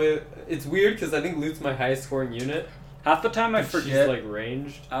is probably. It's weird because I think loot's my highest scoring unit. half the time I and forget. She's like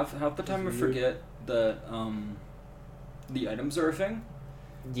ranged. half the time I Weird. forget that the items are a thing.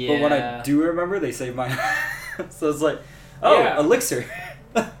 Yeah. But when I do remember, they save my. So it's like, oh, Yeah. elixir,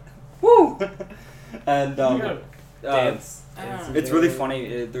 woo, and Dance. it's really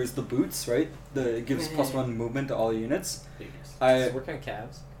funny. There's the boots, right? It gives +1 movement to all units. Does it work on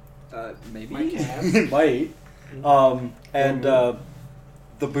calves? Maybe My calves. it might. And the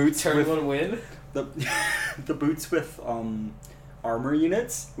boots Turn with one win. the the boots with armor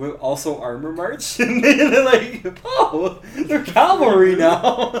units will also armor march, and they're like, oh, they're cavalry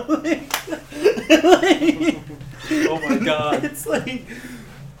now. Oh my God. It's like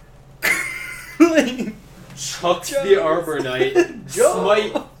Chucks Joe. the Arbor Knight. Joe.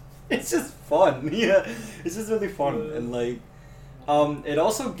 Smite. It's just fun. Yeah, it's just really fun, and like, it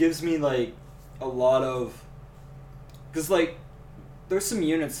also gives me like a lot of, because like, there's some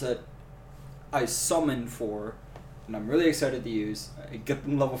units that I summon for, and I'm really excited to use. I get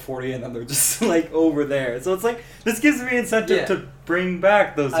them level 40, and then they're just like over there. So it's like this gives me incentive Yeah. to bring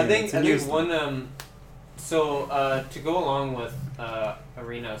back those. I units think and use them. one so to go along with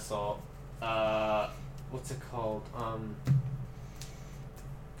Arena Assault, what's it called?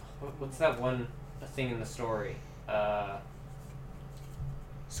 What's that one a thing in the story.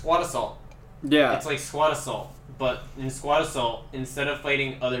 Squad Assault. Yeah. It's like Squad Assault, but in Squad Assault, instead of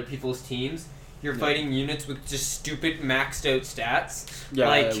fighting other people's teams, you're fighting units with just stupid maxed out stats. Yeah,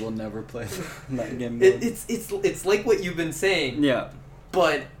 like, I will never play that game. It's like what you've been saying. Yeah.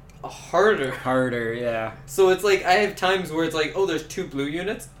 But harder. Harder, yeah. So it's like, I have times where it's like, oh, there's 2 blue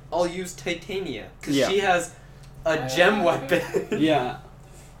units, I'll use Titania. Because she has a gem weapon. Yeah.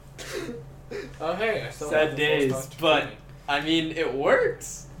 Oh, hey, I still Sad have the full days, stock but training. I mean, it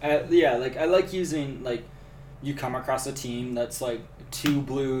works. Yeah, like, I like using, like, you come across a team that's, like, 2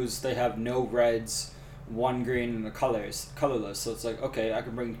 blues, they have no reds, 1 green, and a colorless. So it's like, okay, I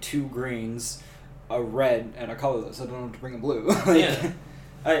can bring 2 greens, a red, and a colorless. I don't have to bring a blue. Like, Yeah.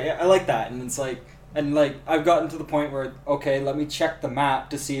 I like that, and it's like, and like, I've gotten to the point where, okay, let me check the map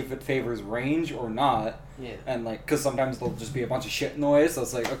to see if it favors range or not. Yeah. And like, because sometimes there'll just be a bunch of shit in the way, so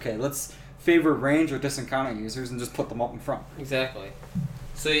it's like, okay, let's favor range or distant counter users and just put them up in front. Exactly.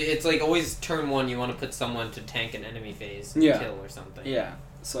 So it's like always turn 1, you want to put someone to tank an enemy phase, Yeah. kill or something. Yeah.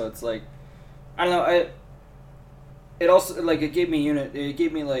 So it's like, I don't know. It also like it gave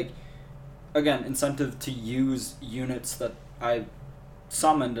me like, again, incentive to use units that I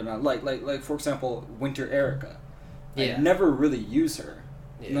summoned and I like for example, Winter Erica. Yeah. I never really use her.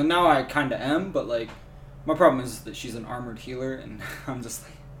 Yeah. Now I kind of am, but like, my problem is that she's an armored healer, and I'm just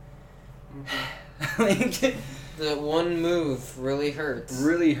like, The one move really hurts.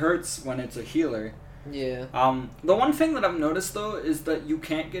 really hurts when it's a healer. Yeah. The one thing that I've noticed though is that you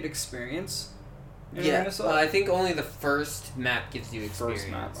can't get experience. In Yeah. Arena Assault. I think only the first map gives you experience.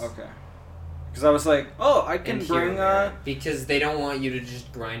 First map, okay. Because I was like, oh, I can And bring Hero because they don't want you to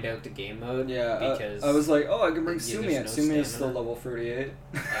just grind out the game mode. yeah. Because I was like, oh, I can bring yeah, Sumia. there's no Sumia is still stamina. level 38.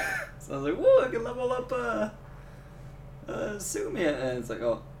 So I was like, whoa, I can level up Sumia, and it's like,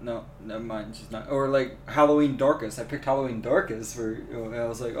 oh no, never mind, she's not. Or like Halloween Dorcas. I picked Halloween Dorcas for. I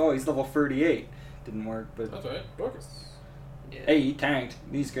was like, oh, he's level 38. Didn't work, but That's right, Dorcas. Yeah. hey, he tanked.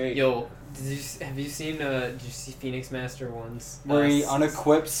 He's great. Yo, have you seen did you see Phoenix Master once? Where he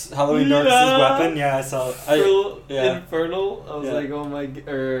unequips Halloween Dorcas' weapon? Yeah, I saw it. Yeah. Infernal? I was Yeah. like, oh my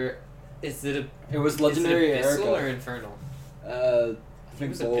or is it It was Legendary is it Abyssal Erica. or Infernal? I I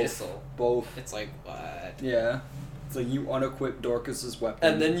think think it was both. Abyssal. Both. It's like, what? Yeah. It's like you unequip Dorcas's weapon.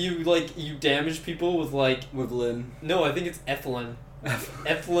 And then you damage people with like, with Lynn. no, I think it's Ethelyn.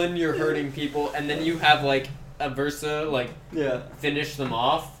 Ethelyn, you're hurting people, and then you have like a Versa like Yeah. finish them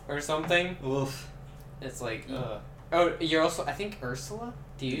off or something. Oof. It's like, oh, you're also, I think Ursula?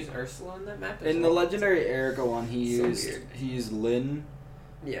 Do you use Ursula in that map as In the well? Legendary Erica one, he So used weird. Lynn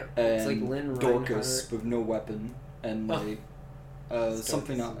Yeah. and It's like Lynn Dorcas Reinhardt. with no weapon and Oh. like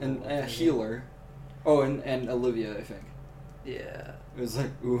something else Dorcas is and no a weapon. healer. Oh, and Olivia, I think. Yeah. It was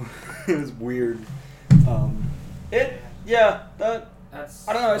like ooh, it was weird. That That's.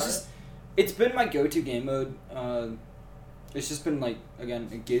 I don't know. It's just it's been my go-to game mode. It's just been like, again,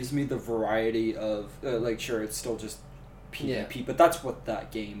 it gives me the variety of like, sure, it's still just PvP, but that's what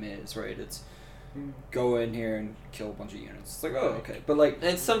that game is, right? It's go in here and kill a bunch of units. It's like, oh, okay, but like, And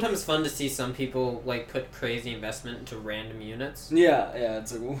it's sometimes fun to see some people like put crazy investment into random units. yeah,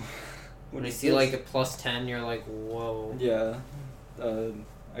 it's like, well, When you is see this? like a +10, you're like, whoa. Yeah,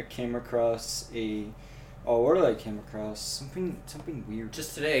 I came across what did I came across? Something weird.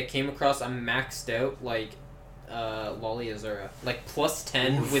 Just today, I came across a maxed out like Lolly Azura, like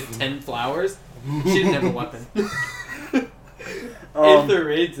 +10 with 10 flowers. She didn't have a weapon. Aether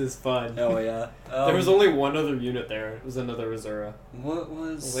Raids is fun. Oh yeah. There was only one other unit there. It was another Azura. What I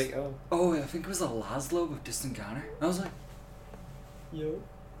was? was like, oh. Oh, I think it was a Laszlo with distant counter. I was like, Yo.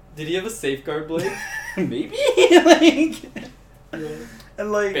 Did he have a safeguard blade? maybe like,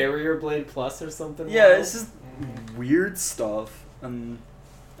 and like, Barrier blade plus or something? yeah, wild? it's just weird stuff, and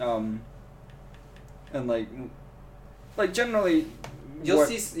like generally, You'll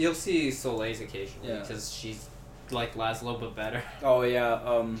see Soleil's occasionally Yeah. because she's like Laszlo but better. Oh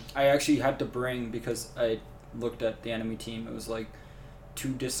yeah, I actually had to bring, because I looked at the enemy team. It was like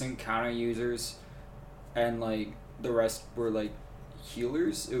 2 distant counter users, and like the rest were like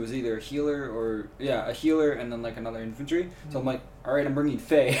healers. It was either a healer or a healer and then like another infantry. So I'm like, all right, I'm bringing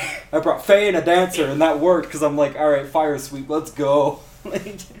Faye. I brought Faye and a dancer, and that worked because I'm like, all right, fire sweep, let's go.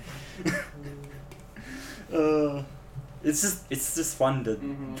 Like, it's just fun to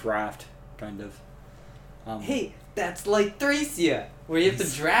draft, kind of. Hey, that's like Thracia, where you have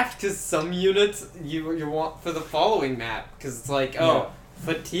to draft because some units you want for the following map because it's like,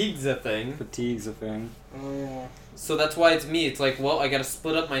 fatigue's a thing. Fatigue's a thing. So that's why it's me. It's like, well, I gotta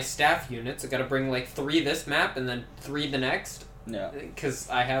split up my staff units. I gotta bring like 3 this map and then 3 the next, Yeah. Because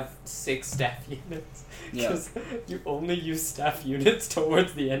I have 6 staff units. Yeah. Because you only use staff units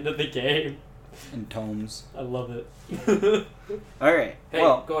towards the end of the game. And tomes. I love it. Alright. Hey,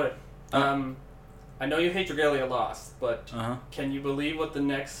 Well. go ahead. I know you hate Dragalia Lost, but Uh-huh. can you believe what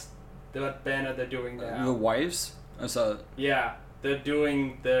what banner they're doing now? The wives? I saw it. Yeah, they're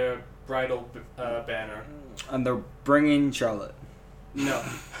doing their bridal banner. And they're bringing Charlotte. No.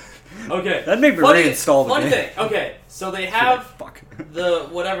 Okay. That'd make me Funny- reinstall the Funny game. thing. Okay, so they have Fuck. the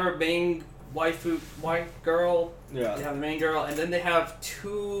whatever main white girl. Yeah. They have the main girl, and then they have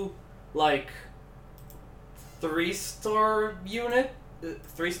 2 like 3-star unit,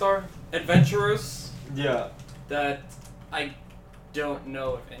 3-star adventurers Yeah. that I don't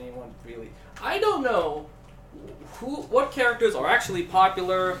know if anyone really. I don't know what characters are actually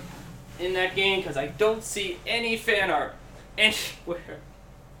popular in that game because I don't see any fan art anywhere.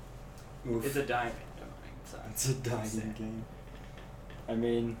 Oof. It's a dying. It's a dying game. I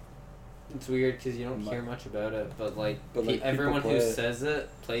mean, It's weird because you don't But- hear much about it, but like, But, like, everyone people who play it. says it,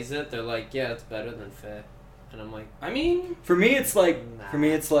 plays it, they're like, yeah, it's better than Feh. And I'm like, I mean, for me, it's like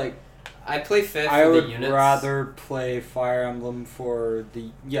I play Feh for I the would units. rather play Fire Emblem for the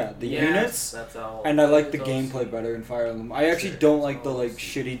yes, units, That's all. and I like the It's all gameplay sweet. better in Fire Emblem. I actually Sure, don't it's like the all like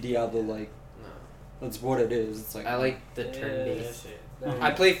sweet. shitty Diablo like. No. That's what it is. It's like I like the Yeah, turn-based. shit.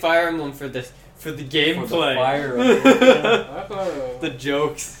 I play Fire Emblem for the gameplay. Fire Emblem. The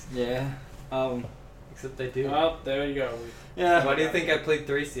jokes. Yeah. Except I do. Oh, there you go. Yeah. Why do you think I played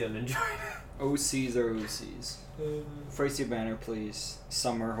Thracia and enjoyed OCs are OCs. it? Fracey banner, please.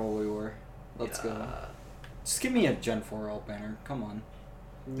 Summer Holy War. Let's go. Yeah. Just give me a Gen 4 alt banner. Come on.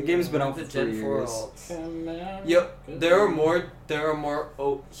 The game's been out The for Gen 3 4 years. alts. Yep, there are more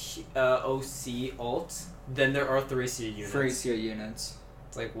OC alts than there are Thracia units. Thracia units.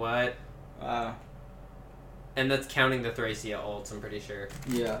 It's like what? Uh, And that's counting the Thracia alts. I'm pretty sure.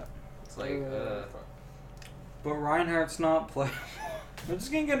 yeah. It's like But Reinhardt's not playable. We're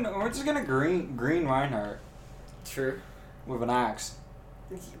just gonna green Reinhardt true. with an axe.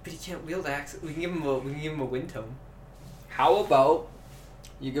 But he can't wield axe. We can give him a wind tome. How about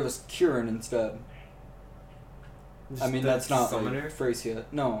you give us Kieran instead? I mean, that's not summoner. like Thracia.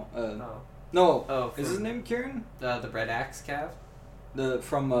 No. Oh. No. Oh, Is his from- name Kieran? The red axe cav.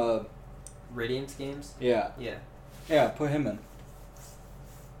 From Radiance games. yeah. Yeah. Yeah, put him in.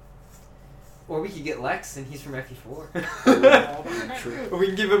 Or we could get Lex, and he's from FE4. True. Or we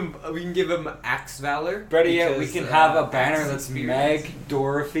can give him Axe Valor. Better yet, we because, can have a banner Axe that's experience. Meg,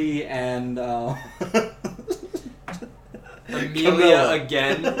 Dorothy, and Amelia Camilla.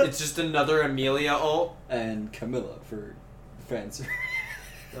 again. It's just another Amelia ult. and Camilla for fans.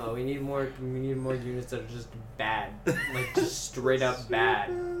 No, we need more units that are just bad, like just straight up bad.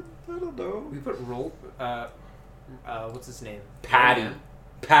 I don't know. We put what's his name? Patty. Ronan.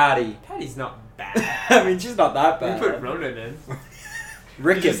 Patty. Patty's not bad. I mean, she's not that bad. We put Ronan in. He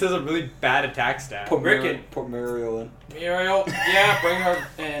Rickon. just has a really bad attack stat. Put Rickon. Put Muriel in. Muriel, yeah, bring her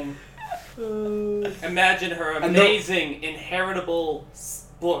in. Imagine her And the- amazing inheritable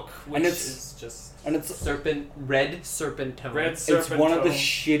book, which And it's- is just And it's Red serpent tone. red it's serpent one of the tone.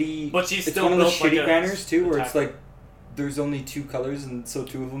 shitty. But she's it's still one of the built like shitty a banners too, where it's attacker. like there's only 2 colors, and so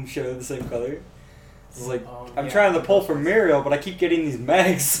 2 of them share the same color. It's like I'm yeah. trying to pull for Muriel, but I keep getting these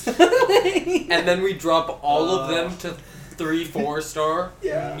Megs. And then we drop all of them to 3-4 star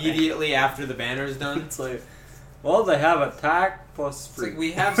Yeah. immediately after the banner's done. It's like, well, they have attack plus It's free. like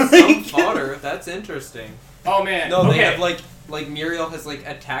we have some fodder. That's interesting. Oh man, No, okay. they have like Muriel has like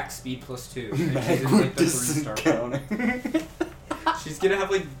attack speed +2. And she's in, like the 3-star. counting. She's gonna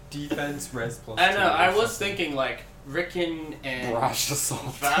have like defense res +2. I know. I or was something. thinking like Rickon and Brash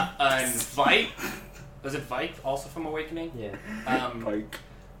assault. and Vite. Was it Vite also from Awakening? Yeah. Pike.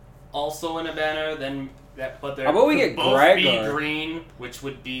 Also in a banner. Then but they're How about we could get both be Gregor? green, which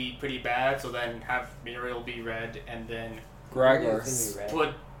would be pretty bad. So then have Muriel be red, and then Gregor. put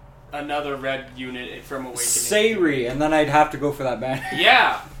another red unit from Awakening. Sayri, and then I'd have to go for that banner.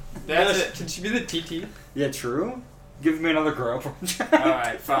 Yeah, that's it. Can she be the TT? Yeah, true. Give me another girl project. All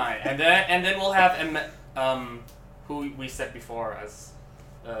right, fine, and then we'll have who we said before as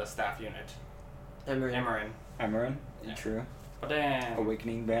staff unit, Emerin. Amarin. Yeah. True. But then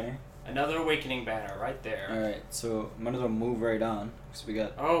Awakening banner. another Awakening banner right there. Alright, so might as well move right on. Because we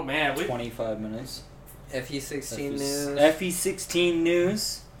got Oh man, 25 minutes. FE16 news. FE16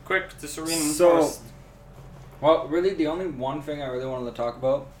 news. quick to Serene So- first. Well, really, the only one thing I really wanted to talk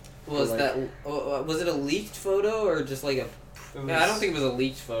about Was like- that was it a leaked photo or just like a? No, I don't think it was a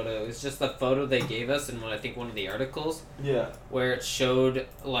leaked photo. It was just the photo they gave us in I think one of the articles Yeah. where it showed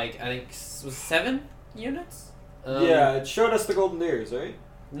like I think was 7 units. Yeah, it showed us the golden deers, right?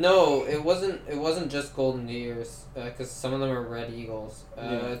 No, it wasn't. It wasn't just golden deers, because some of them are red eagles.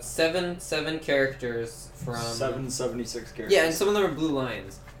 It's seven characters from 776 characters. Yeah, and some of them are blue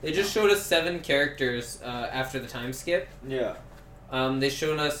lions. They just showed us 7 characters after the time skip. Yeah. They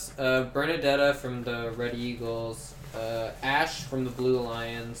showed us Bernadetta from the red eagles, Ash from the blue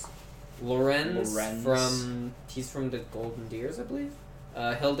lions, Lorenz. He's from the golden deers, I believe.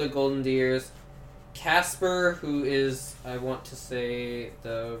 Hilda golden deers. Casper, who is, I want to say,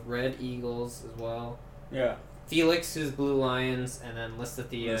 the red eagles as well. Yeah. Felix, who's blue lions, and then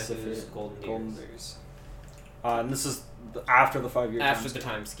Lysithea, who's golden deers. And this is after the 5-year After the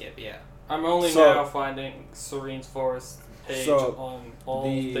time skip, yeah. I'm only now finding Serene's Forest page on all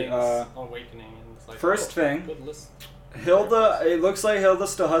things Awakening. And it's like, first thing, good list. Hilda, it looks like Hilda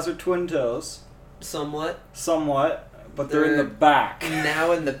still has her twin toes. Somewhat, but they're in the back.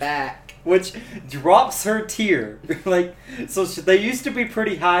 Now in the back. Which drops her tier. Like, so they used to be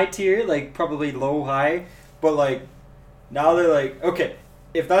pretty high tier, like probably low high, but like now they're like, okay,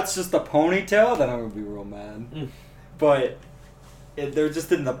 if that's just a ponytail, then I'm gonna be real mad. But they're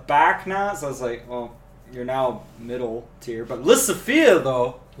just in the back now, so it's like, well, you're now middle tier. But Lysithea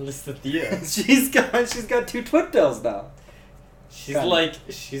though, she's got 2 twin tails now. She's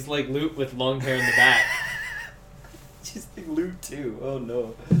like Lute with long hair in the back. She's like Lute too. Oh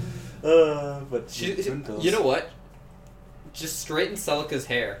no. But you know what? Just straighten Celica's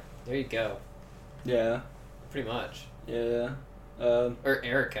hair. There you go. Yeah. Pretty much. Yeah. Or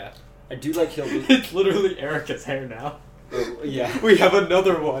Erica. I do like Hilda. It's literally Erica's hair now. Yeah. We have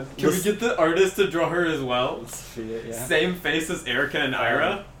another one. Can we get the artist to draw her as well? Yeah. Same face as Erica and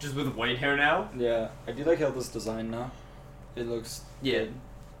Ira, just with white hair now. Yeah. I do like Hilda's design now. It looks good.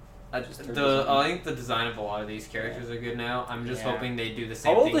 I think the design of a lot of these characters are good now. I'm just hoping they do the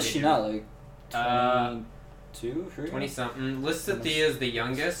same thing. How old is she now? Like 22, 20 something. Lysithea is the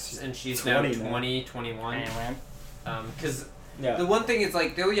youngest, and she's now 20, 21. Because the one thing is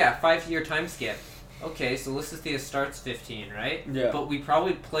like, 5-year time skip. Okay, so Lysithea starts 15, right? Yeah. But we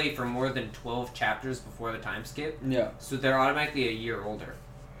probably play for more than 12 chapters before the time skip. Yeah. So they're automatically a year older.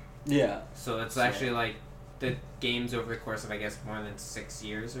 Yeah. So it's actually like the game's over the course of, I guess, more than 6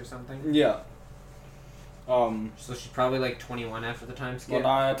 years or something. Yeah. So she's probably like 21 after the time skip. Well, now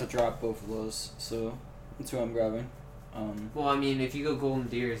I have to drop both of those, so that's who I'm grabbing. Well, I mean, if you go golden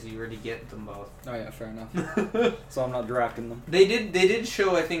deers, you already get them both. Oh yeah, fair enough. So I'm not drafting them. They did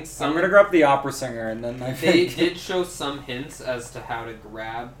show, I think, some. I'm gonna grab the opera singer, and then they did show some hints as to how to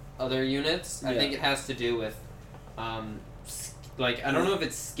grab other units. I think it has to do with, like, I don't know if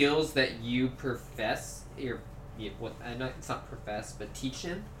it's skills that you profess. It's not profess, but teach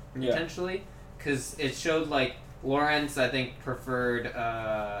in, potentially. Because it showed, like, Lawrence, I think, preferred,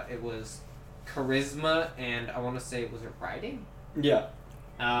 it was charisma, and I want to say, was it writing? Yeah.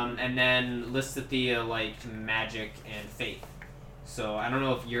 And then Lysithea, like, magic and faith. So I don't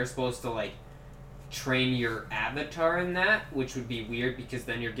know if you're supposed to, like, train your avatar in that, which would be weird, because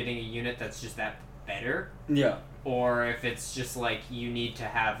then you're getting a unit that's just that better. Yeah. Or if it's just, like, you need to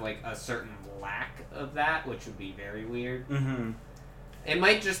have, like, a certain lack of that, which would be very weird. Mm-hmm. It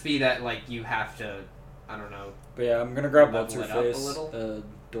might just be that, like, you have to, I don't know. But yeah, I'm gonna grab level it up a What's-Her-Face, little.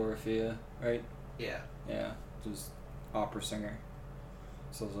 Dorothea, right? Yeah. Yeah, just opera singer.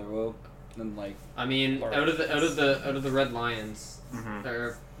 So I was like, well, then like. I mean, out of the red lions, Mm-hmm.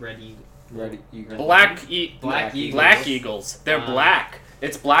 or red eagles. Black eagles. They're black.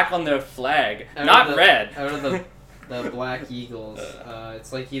 It's black on their flag, not red. Out of the black eagles,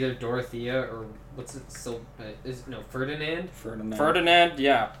 it's like either Dorothea or what's it? Ferdinand. Ferdinand,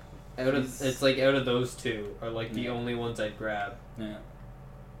 yeah. It's like out of those two are like the only ones I'd grab. Yeah.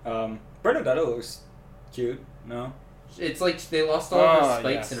 Bernadetta looks cute. No. It's like they lost all of her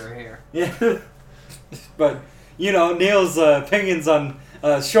spikes in her hair. Yeah. But you know, Neil's opinions on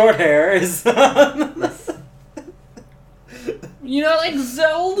short hair is. You know, like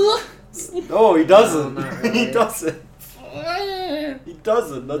Zelda. Oh, he doesn't. No, not really. He doesn't. He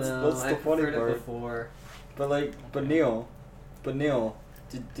doesn't. That's the funny I've heard part. it before. But Neil,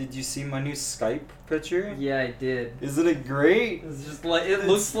 did you see my new Skype picture? Yeah, I did. Isn't it great? It's just like it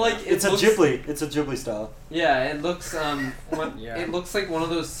looks like It's a Ghibli. It's a Ghibli style. Yeah, it looks it looks like one of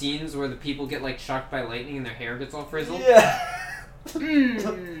those scenes where the people get like shocked by lightning and their hair gets all frizzled. Yeah.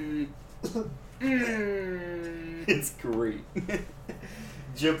 It's great.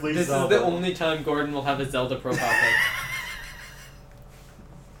 Ghibli This Zelda. is the only time Gordon will have a Zelda profile pic.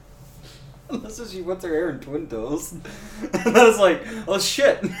 Unless she puts her hair in twin toes. And then it's like, oh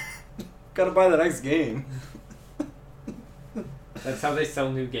shit. Gotta buy the next game. That's how they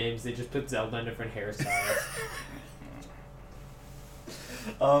sell new games. They just put Zelda in different hairstyles.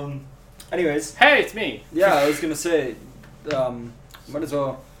 Anyways, Hey, it's me. yeah, I was gonna say, might as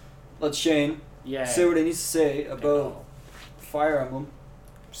well let Shane Yeah. say what he needs to say about Fire Emblem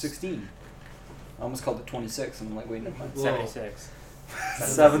 16. I almost called it 26, and I'm like, wait, never mind. 76.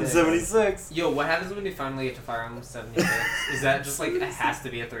 776. Yo, what happens when you finally get to Fire Emblem 76? Is that just like it has to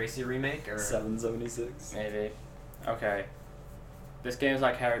be a 3C remake or? 776. Maybe. Okay. This game's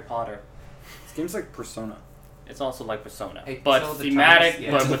like Harry Potter. This game's like Persona. It's also like Persona, Hey, but till the thematic. times-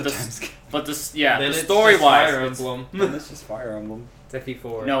 yeah. But Till with the the times get- Then the it's story just Fire wise, Emblem. And it's just Fire Emblem. It's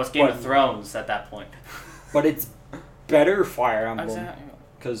FE4. no, it's Game But- of Thrones at that point. But it's better Fire Emblem.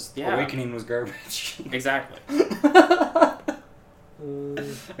 Because Yeah. Awakening was garbage. Exactly.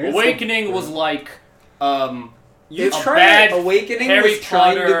 Awakening Awakening was like, You a try bad Awakening Harry was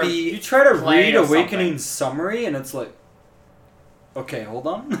trying Potter- to You be. try to play read or Awakening's summary, and it's like, okay, hold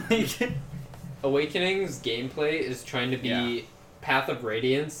on. Awakening's gameplay is trying to be Yeah. Path of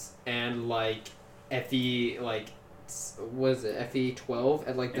Radiance and like FE was it FE12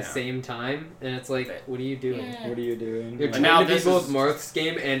 at like the Yeah. same time, and it's like, what are you doing? Yeah. What are you doing? You're But trying now to be this both is- Marth's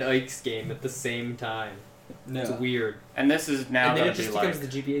game and Ike's game at the same time. No. It's weird. and this is now and then gonna it just be like, becomes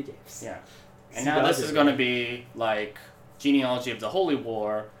the GBA games. yeah. It's And now this garbage. is gonna be like genealogy of the Holy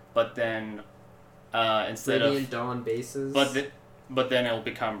War, but then instead Radiant of Dawn bases. but then it'll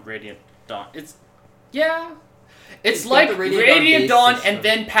become Radiant Dawn. It's yeah. It's It's got like the Radiant, Radiant Dawn Dawn base and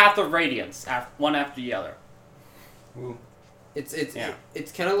system. then Path of Radiance, one after the other. Ooh. It's Yeah.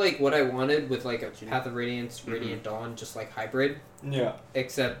 it's kind of like what I wanted with like a Path of Radiance, Radiant Dawn, just like hybrid. Yeah.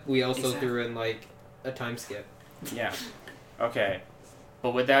 Except we also Exactly. threw in like a time skip. Yeah. Okay.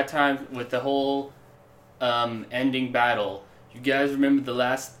 But with that time, with the whole ending battle, you guys remember the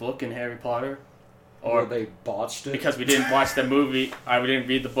last book in Harry Potter? Or Or they botched it. because we didn't watch the movie, we didn't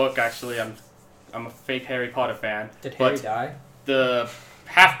read the book. Actually, I'm a fake Harry Potter fan. Did But- Harry die? The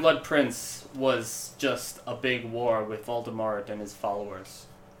Half-Blood Prince was just a big war with Voldemort and his followers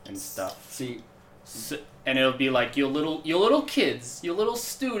and stuff. See, So, and it'll be like your little kids, your little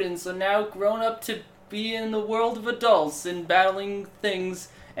students are now grown up to be in the world of adults and battling things,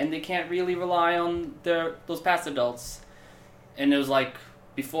 and they can't really rely on those past adults. And it was like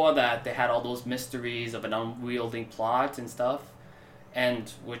before that they had all those mysteries of an unwieldy plot and stuff, and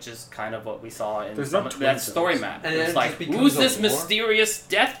which is kind of what we saw in There's some no of that twin story souls. map. And then It's it like just becomes who's a this war? mysterious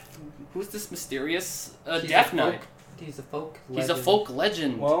death? Who's this mysterious He's a death knight? folk- He's a folk. He's a legend. folk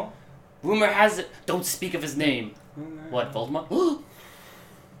legend. well, Rumor has it. Don't speak of his name. What, Voldemort?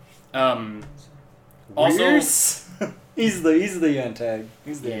 Also, Weirs? he's the antag.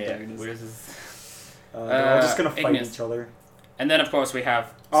 He's the antagonist. Weirs is... They're all just gonna fight Ignis. each other. And then, of course, we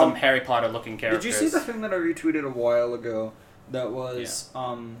have some Um, Harry Potter-looking Did characters. you see the thing that I retweeted a while ago? That was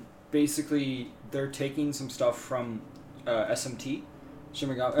basically they're taking some stuff from SMT, Shin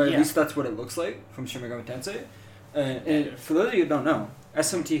Megami, or at Yeah. least that's what it looks like from Shin Megami Tensei. And for those of you who don't know,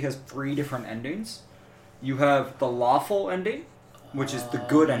 SMT has 3 different endings. You have the lawful ending, which is the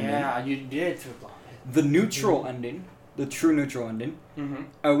good ending. Yeah, you did talk about it. The neutral ending, the true neutral ending,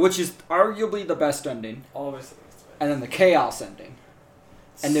 Mm-hmm. which is arguably the best ending, Always. and then the chaos ending.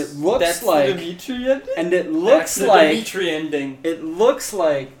 And it looks That's like, the Dimitri ending? and it looks the like, Dimitri ending. it looks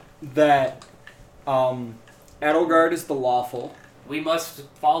like that. Edelgard is the lawful, We must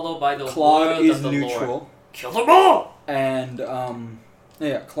follow by the Claude word is of the neutral, Lord. Kill them all! and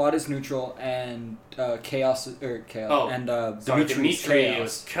Claude is neutral, and chaos Oh, and Sorry, Dimitri is Dimitri chaos.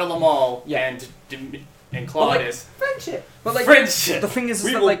 is kill them all, Yeah. and Claude like, is Friendship. But like friendship. the thing is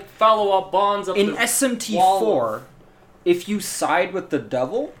we that will like follow our bonds up in the SMT4, if you side with the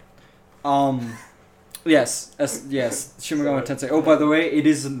devil, yes, Shin Megami Tensei. Oh, by the way, it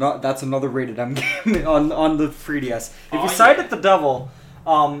is not. That's another rated M game on the 3DS. If Oh, you side yeah. with the devil,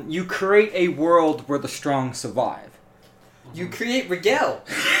 you create a world where the strong survive. You create Rigel.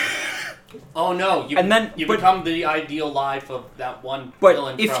 Oh no! You, And then- you but- become the ideal life of that one But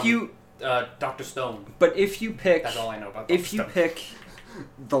villain if from you Dr. Stone. if you pick That's all I know about. if Dr. you Stone. pick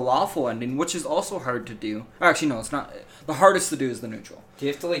the lawful ending, which is also hard to do. Actually, no, it's not. The hardest to do is the neutral. Do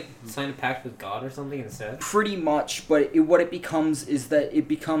you have to like sign a pact with God or something instead? Pretty much, but what it becomes is that it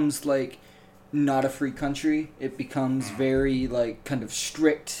becomes like not a free country. It becomes very like kind of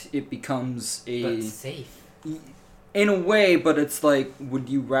strict. It becomes But a it's safe. in a way, but it's like, would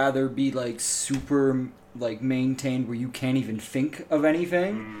you rather be like super like maintained where you can't even think of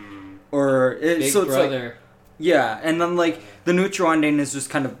anything, or Big so it's like brother. yeah, and then like the neutral ending is just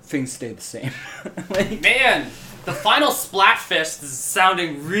kind of things stay the same. Like, Man, the final Splatfest is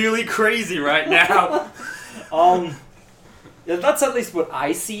sounding really crazy right now. yeah, that's at least what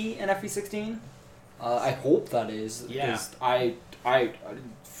I see in FE16. I hope that is. Yeah. 'Cause I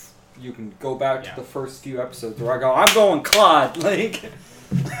you can go back to Yeah. the first few episodes where I go, I'm going Claude, like.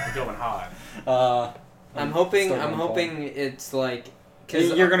 I'm going hard. I'm hoping still going Claude. it's like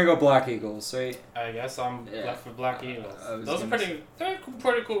You're gonna go Black Eagles, right? I guess I'm Yeah. left for Black Eagles. I was Those are gonna they're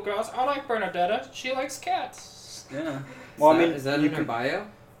pretty cool girls. I like Bernadetta. She likes cats. Yeah. Well, I mean, is that you in her could bio?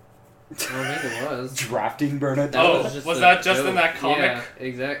 I don't think it was. drafting Bernadette. Oh, was just was a that just in joke. that comic? Yeah,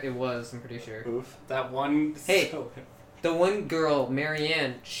 exactly. It was. I'm pretty sure. Oof. That one. Hey. The one girl,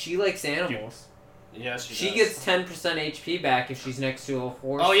 Marianne, she likes animals. Yeah, She gets 10% HP back if she's next to a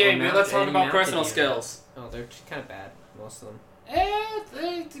horse. Oh or yeah, mount- let's talk any about mounted personal unit. skills. Oh, they're just kind of bad, most of them.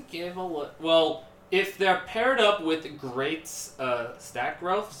 They give a well, if they're paired up with great stat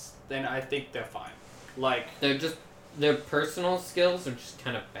growths, then I think they're fine. Like Their personal skills are just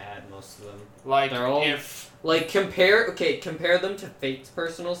kind of bad, most of them. They're all- if Like, compare them to Fate's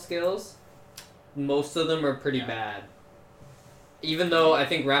personal skills. Most of them are pretty Yeah. bad. Even though I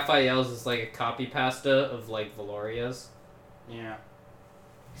think Raphael's is like a copy pasta of like Valoria's. yeah.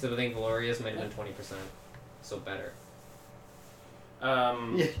 Except I think Valoria's might have been 20%. So better.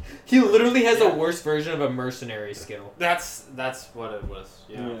 Yeah. He literally has Yeah. a worse version of a mercenary skill. That's what it was.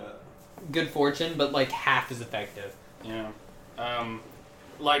 Yeah. Good fortune, but like half as effective. Yeah.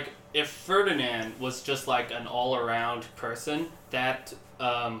 Like if Ferdinand was just like an all-around person, that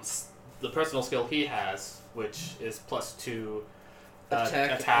the personal skill he has, which is +2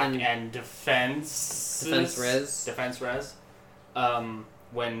 attack and defense res,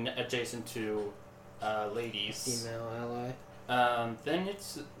 when adjacent to ladies, Female ally.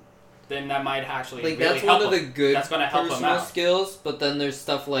 then that might actually Like, really that's help one of him. the good That's gonna help him personal out. skills, but then there's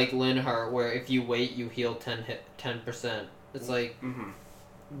stuff like Linhardt where if you wait, you heal 10%. It's like, Mm-hmm.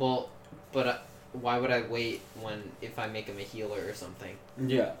 well, but why would I wait if I make him a healer or something?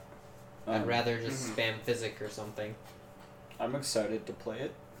 Yeah. I'd rather just Mhm. spam physic or something. I'm excited to play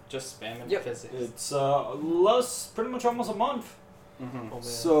it. Just spamming Yep. physics. It's pretty much almost a month. Mm-hmm. Oh, man.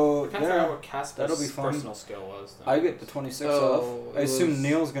 So I can't figure out yeah, what Casper's that'll be fun. personal skill was. Then. I get the 26 Oh, off. I it assume was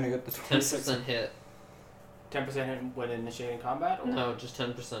Neil's gonna get the 26. 10% hit. 10% hit when initiating combat? Or? No, just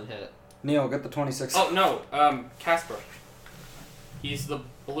 10% hit. Neil, get the 26. Oh, no. Casper. He's the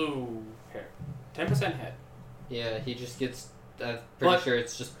blue hair. 10% hit. Yeah, he just gets. I'm pretty But- sure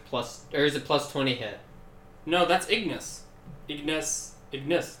it's just plus. Or is it plus 20 hit? No, that's Ignis. Ignis.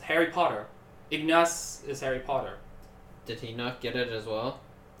 Harry Potter. Ignis is Harry Potter. Did he not get it as well?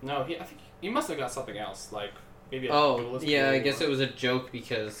 No, I think he must have got something else. Like, maybe a Oh, duelist yeah, I rule guess or- it was a joke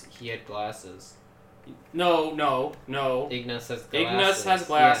because he had glasses. No. Ignis has glasses. Ignis has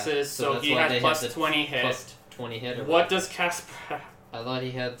glasses, Yeah, so that's he why has they plus have the 20 hit. Plus 20 hit or What whatever. does Casper have? I thought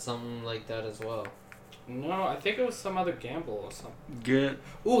he had something like that as well. No, I think it was some other gamble or something. Get.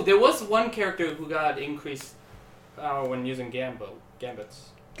 Ooh, there was one character who got increased power when using gambits.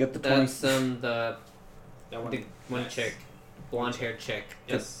 Get the 20. That's That one. the one Nice. chick, blonde haired chick.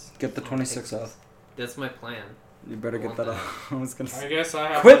 Yes. Get the 26 off. That's my plan. You better I get want that that. off. I was gonna I say. guess I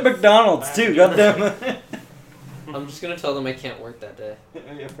have. Quit McDonald's I too, have to- goddamn. I'm just gonna tell them I can't work that day.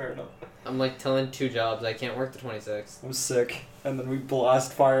 Yeah, fair enough. I'm like telling 2 jobs I can't work the 26th. I'm sick, and then we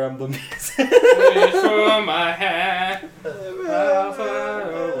blast Fire Emblem music. Wait for my hand. How far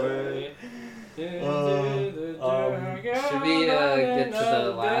away? Should we get to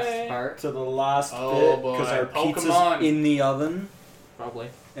the last part? To the last Oh, bit, because boy. our Pokemon. pizza's in the oven. Probably.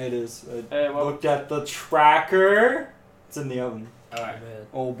 It is. I Hey, well- looked at the tracker. It's in the oven. Alright.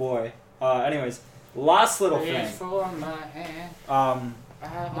 Oh boy. Anyways, last little Reach thing. for my hand.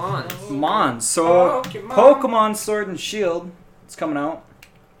 Mons. Mons. So Pokemon Sword and Shield. It's coming out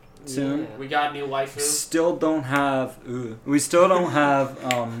soon. Yeah. We got new waifu. Still don't have. We still don't have.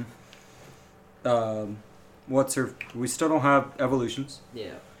 We still don't have evolutions.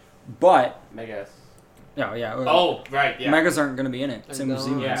 Yeah. But Megas. yeah. Oh, right, yeah. Megas aren't going to be in it. They're Same with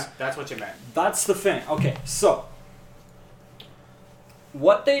gone. Xenios. Yeah, that's what you meant. That's the thing. Okay, so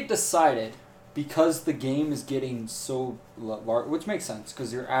what they decided, because the game is getting so large, which makes sense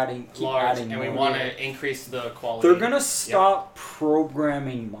because you're keep Large, adding and we more. want to increase the quality. They're gonna stop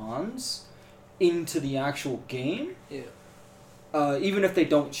programming Mons into the actual game. Yeah. Even if they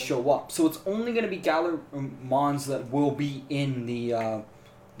don't show up, so it's only going to be Galar Mons that will be in the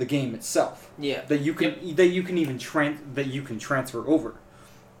game itself. Yeah. That you can even transfer over.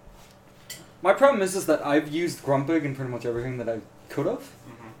 My problem is that I've used Grumpig in pretty much everything that I could have,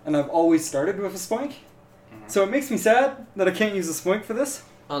 and I've always started with a Spoink. So it makes me sad that I can't use a Spoink for this.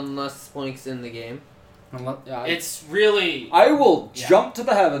 Unless Spoink's in the game. It's really. I will Yeah. jump to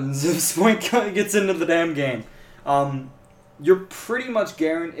the heavens if Spoink gets into the damn game. You're pretty much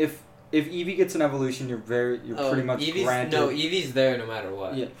guaranteed if Eevee gets an evolution, you're pretty much granted. No, Eevee's there no matter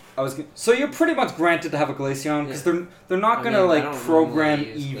what. Yeah, so you're pretty much granted to have a Glaceon because they're not gonna I don't program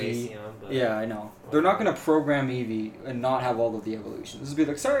normally use Eevee. Glaceon, but Yeah, I know. They're not gonna program Eevee and not have all of the evolutions. Just be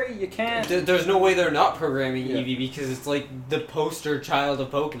like, sorry, you can't. There's no way they're not programming Yeah. Eevee because it's like the poster child of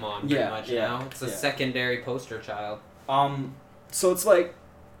Pokemon. Pretty much now. It's a yeah. secondary poster child. So it's like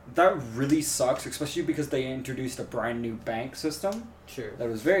that really sucks, especially because they introduced a brand new bank system. True. That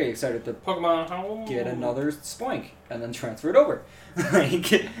was very excited to Pokemon Home. get another Spoink and then transfer it over.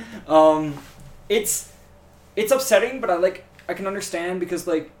 It's upsetting, but I can understand because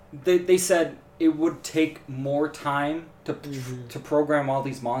they said it would take more time to program all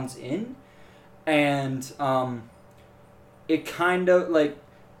these mons in, and it kind of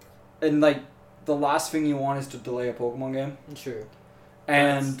the last thing you want is to delay a Pokemon game. True.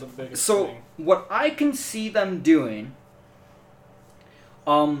 And That's the biggest so thing. what I can see them doing,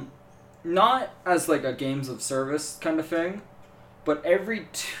 not as like a games of service kind of thing, but every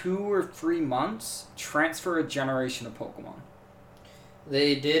 2 or 3 months transfer a generation of Pokemon.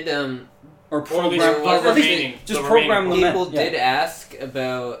 They did. Or Or at least program, the at least remaining. just the program remaining them in. People Yeah. did ask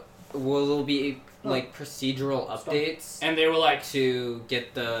about will there be like procedural updates And they were like, to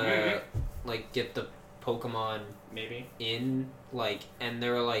get the Mhm. get the Pokemon maybe. in and they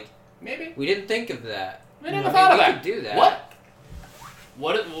were like, Maybe. we didn't think of that. We never I mean, thought of we that. could do that. What?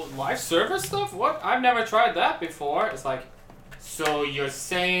 Live service stuff? What? I've never tried that before. It's like, so you're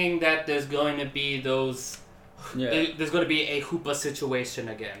saying that there's going to be those. Yeah. There's going to be a Hoopa situation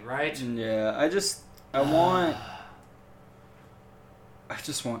again, right? Yeah, I just want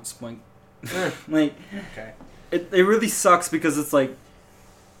Spoink. Like, Okay. it really sucks because it's like,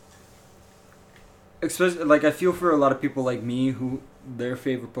 especially like I feel for a lot of people like me who their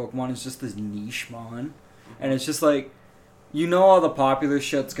favorite Pokemon is just this niche mon, and it's just like, all the popular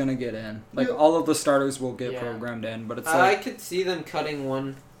shit's gonna get in. Like all of the starters will get Yeah. programmed in, but it's I like could see them cutting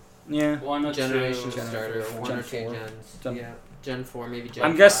one One or generation two. Gen starter, four. one or Gen two four. gens. Gen- Yeah, Gen 4, maybe Gen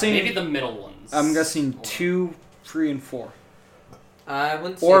I'm 5. guessing- Maybe the middle ones. I'm guessing Or- 2, 3, and 4. I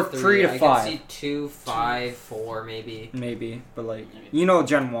wouldn't say Or 3. 3 to I 5. could see 2, 5, 4, maybe. Maybe, but like Maybe.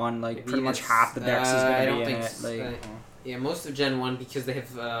 Gen 1, like Maybe pretty much it's- half the decks is I gonna don't be in think it. s- Like, Yeah, most of Gen 1 because they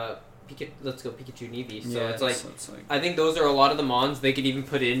have Let's Go Pikachu and Eevee. So yeah, it's like, it's like I think those are a lot of the mons they could even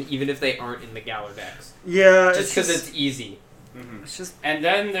put in, even if they aren't in the Galar decks. yeah, Just because it's easy. Mhm. it's just And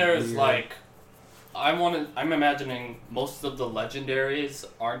then there's Weird. like, I'm imagining most of the legendaries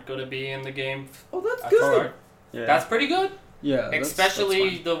aren't gonna be in the game. Oh, that's at start. yeah, That's pretty good. yeah, Especially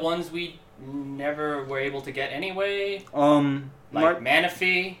that's the ones we never were able to get anyway, fine. like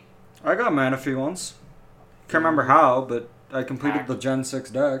Manaphy. I got Manaphy once. Can't remember how, but I completed Hack. the Gen 6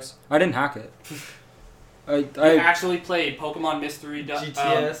 decks. I didn't hack it. I I actually played Pokemon Mystery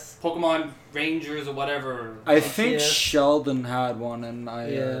GTS. Pokemon Rangers or whatever. I think GTS. Sheldon had one and I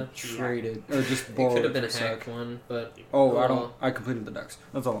Yeah. traded or just It borrowed could have been for a sec. hacked one, but Oh, I Oh. don't. I completed the decks.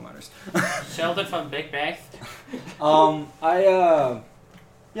 That's all that matters. Sheldon from Big Bang.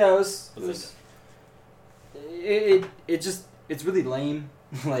 Yeah, it was. It's really lame.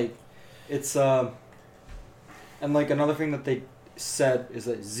 Like, it's and like another thing that they said is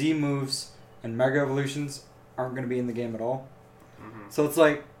that Z moves and Mega Evolutions aren't going to be in the game at all. Mm-hmm. So it's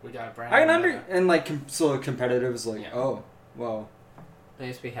like We got a brand. I can and like so competitive is like, Yeah. oh well, I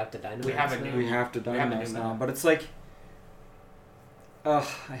guess we have to Dynamax. We have a now. new- we have to We have a Dynamax new now, meta. but it's like, ugh,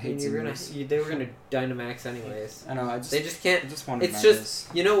 I I hate mean, Z they were moves. gonna Dynamax anyways. I know. They just can't. I just want. It's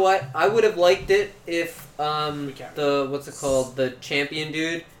just, you know what? I would have liked it if We can't. the what's it called, the champion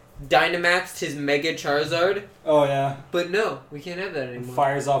dude Dynamaxed his Mega Charizard, Oh yeah. but no, we can't have that anymore.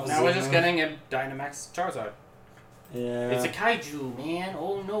 Fires off. Now we're just getting a Dynamax Charizard. Yeah. It's a kaiju, man.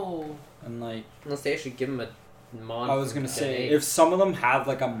 Oh no. And like Unless they actually give him a mon. I was from gonna Gen say, 8. if some of them have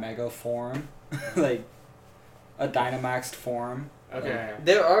like a mega form, like a Dynamaxed form. Okay.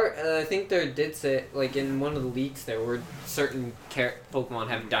 There are, I think there did say, like in one of the leaks, there were certain Pokemon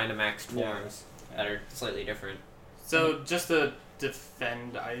have Dynamaxed Yeah. forms that are slightly different. So just to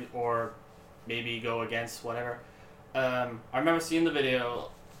defend, or maybe go against whatever. I remember seeing the video.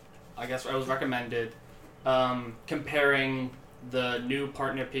 I guess I was recommended comparing the new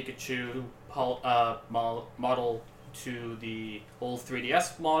partner Pikachu model to the old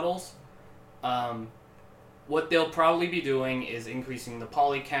 3DS models. What they'll probably be doing is increasing the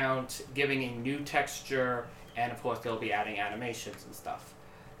poly count, giving a new texture, and of course they'll be adding animations and stuff.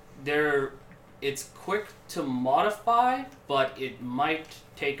 It's quick to modify, but it might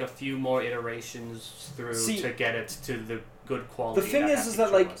take a few more iterations through See, to get it to the good quality. The thing is that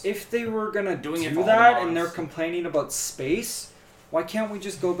Pikachu like was. if they were gonna Doing it do for all that the and they're mons. complaining about space, Why can't we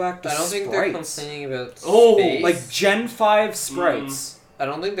just go back to I don't sprites? think they're complaining about space. Like Gen 5 sprites. I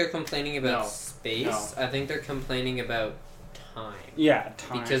don't think they're complaining about No. space. No. I think they're complaining about time. Yeah,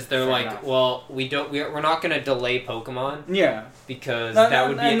 time. Because they're Fair like, enough. well, we're not gonna delay Pokemon Yeah. because No, that no,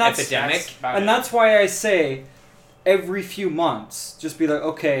 would be and an that's- epidemic. And that's why I say every few months, just be like,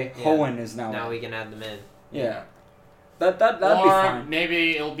 okay, Yeah. Hoenn is now. Now out. we can add them in. Yeah. That'd be Or fine.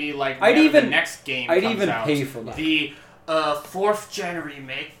 maybe it'll be like I'd whenever even- the next game I'd comes even out. pay for that. The 4th gen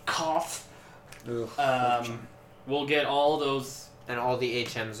remake, cough. Ugh, We'll get all those. And all the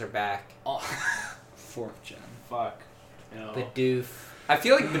HMs are back. All, 4th gen. fuck. No. Bidoof. I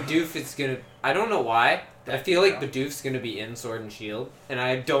feel like Bidoof is gonna. I don't know why. I feel like Bidoof's gonna be in Sword and Shield, and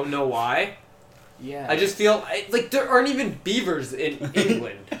I don't know why. Yeah. I just feel like there aren't even beavers in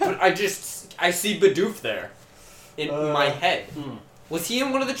England, but I see Bidoof there in my head. Mm. Was he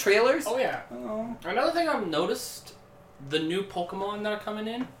in one of the trailers? Oh yeah. Oh. Another thing I've noticed, the new Pokemon that are coming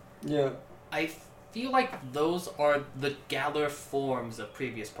in, Yeah. I feel like those are the Galar forms of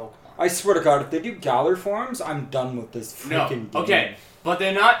previous Pokemon. I swear to God, if they do Galar forms, I'm done with this No. freaking game. Okay. But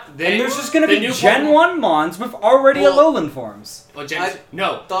they're not. They, And there's just gonna the be new Gen Pokemon- 1 Mons with already Well- Alolan forms. Oh, Gen. I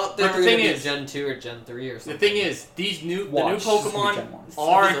No. thought they But were the gonna thing be is- Gen 2 or Gen 3 or The something. thing is, the new Watch, just gonna be Pokemon Gen 1.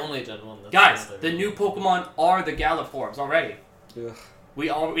 are There's only Gen 1. That's guys. another The one. new Pokemon are the Galar forms already. Ugh. We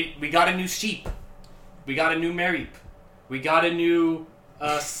got a new Sheep. We got a new Mareep. We got a new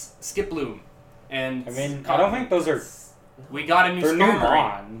Skiploom. And I mean, I don't think those are... we got a new They're new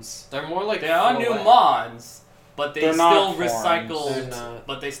Skarmory. Mons. They're more like They are new full-out. Mons, but they They're still not forms. recycled. They're not.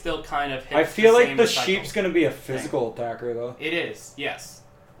 But they still kind of hit I feel the like same the recycled sheep's gonna be a thing. physical attacker, though. It is, yes.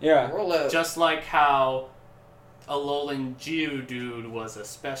 Yeah. Roll out. Just like how Alolan Geodude was a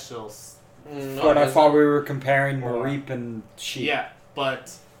special. No, But I it thought we were comparing Or- Mareep and Sheep. Yeah,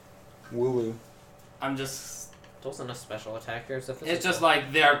 but Wooloo. I'm just. wasn't a special attacker. It's, It's just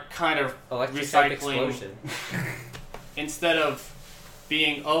like they're kind of electric type recycling explosion. instead of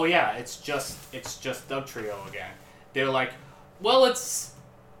being, oh yeah, it's just Dugtrio again. They're like, well, it's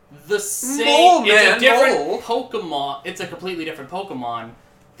the same. Mole, it's man, a different mole. Pokemon. It's a completely different Pokemon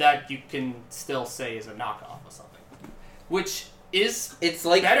that you can still say is a knockoff or something, which is It's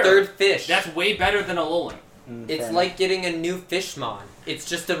like better. third fish. that's way better than Alolan. It's Fair like getting a new Fishmon. It's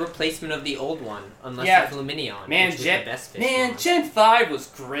just a replacement of the old one, unless Yeah. it's Lumineon, Man, which was Gen- the best Fishmon. Man, Gen 5 was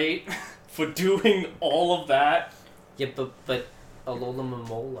great for doing all of that, Yeah, but Alola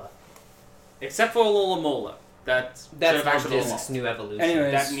Momola. except for Alola. That should That's have actually Disc's new evolution.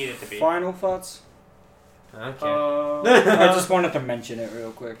 Anyways, that needed to be. final thoughts? I don't care. I just wanted to mention it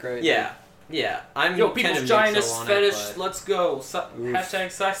real quick, right? Yeah. I'm Yo, kind people's of giantess neutral on fetish, it, but let's go.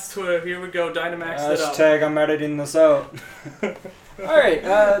 Hashtag Size Twitter, here we go, Dynamax it up. Hashtag I'm editing this out. Alright,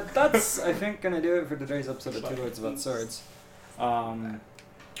 that's, I think, gonna do it for today's episode of Two Words About Swords.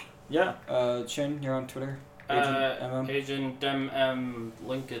 Yeah, Chin, you're on Twitter. Agent MM. Agent MM,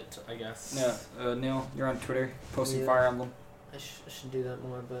 link it, I guess. Yeah, Neil, you're on Twitter, posting Yeah. Fire Emblem. I should do that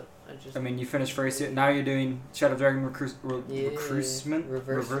more, but I just... I mean, you finished first, now you're doing Shadow Dragon Yeah, recruitment?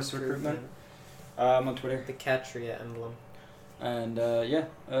 Reverse recruitment. I'm on Twitter. The Catria emblem. And,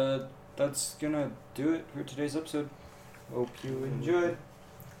 that's gonna do it for today's episode. Hope you enjoyed.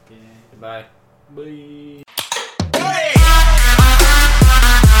 Yeah. Goodbye. Bye.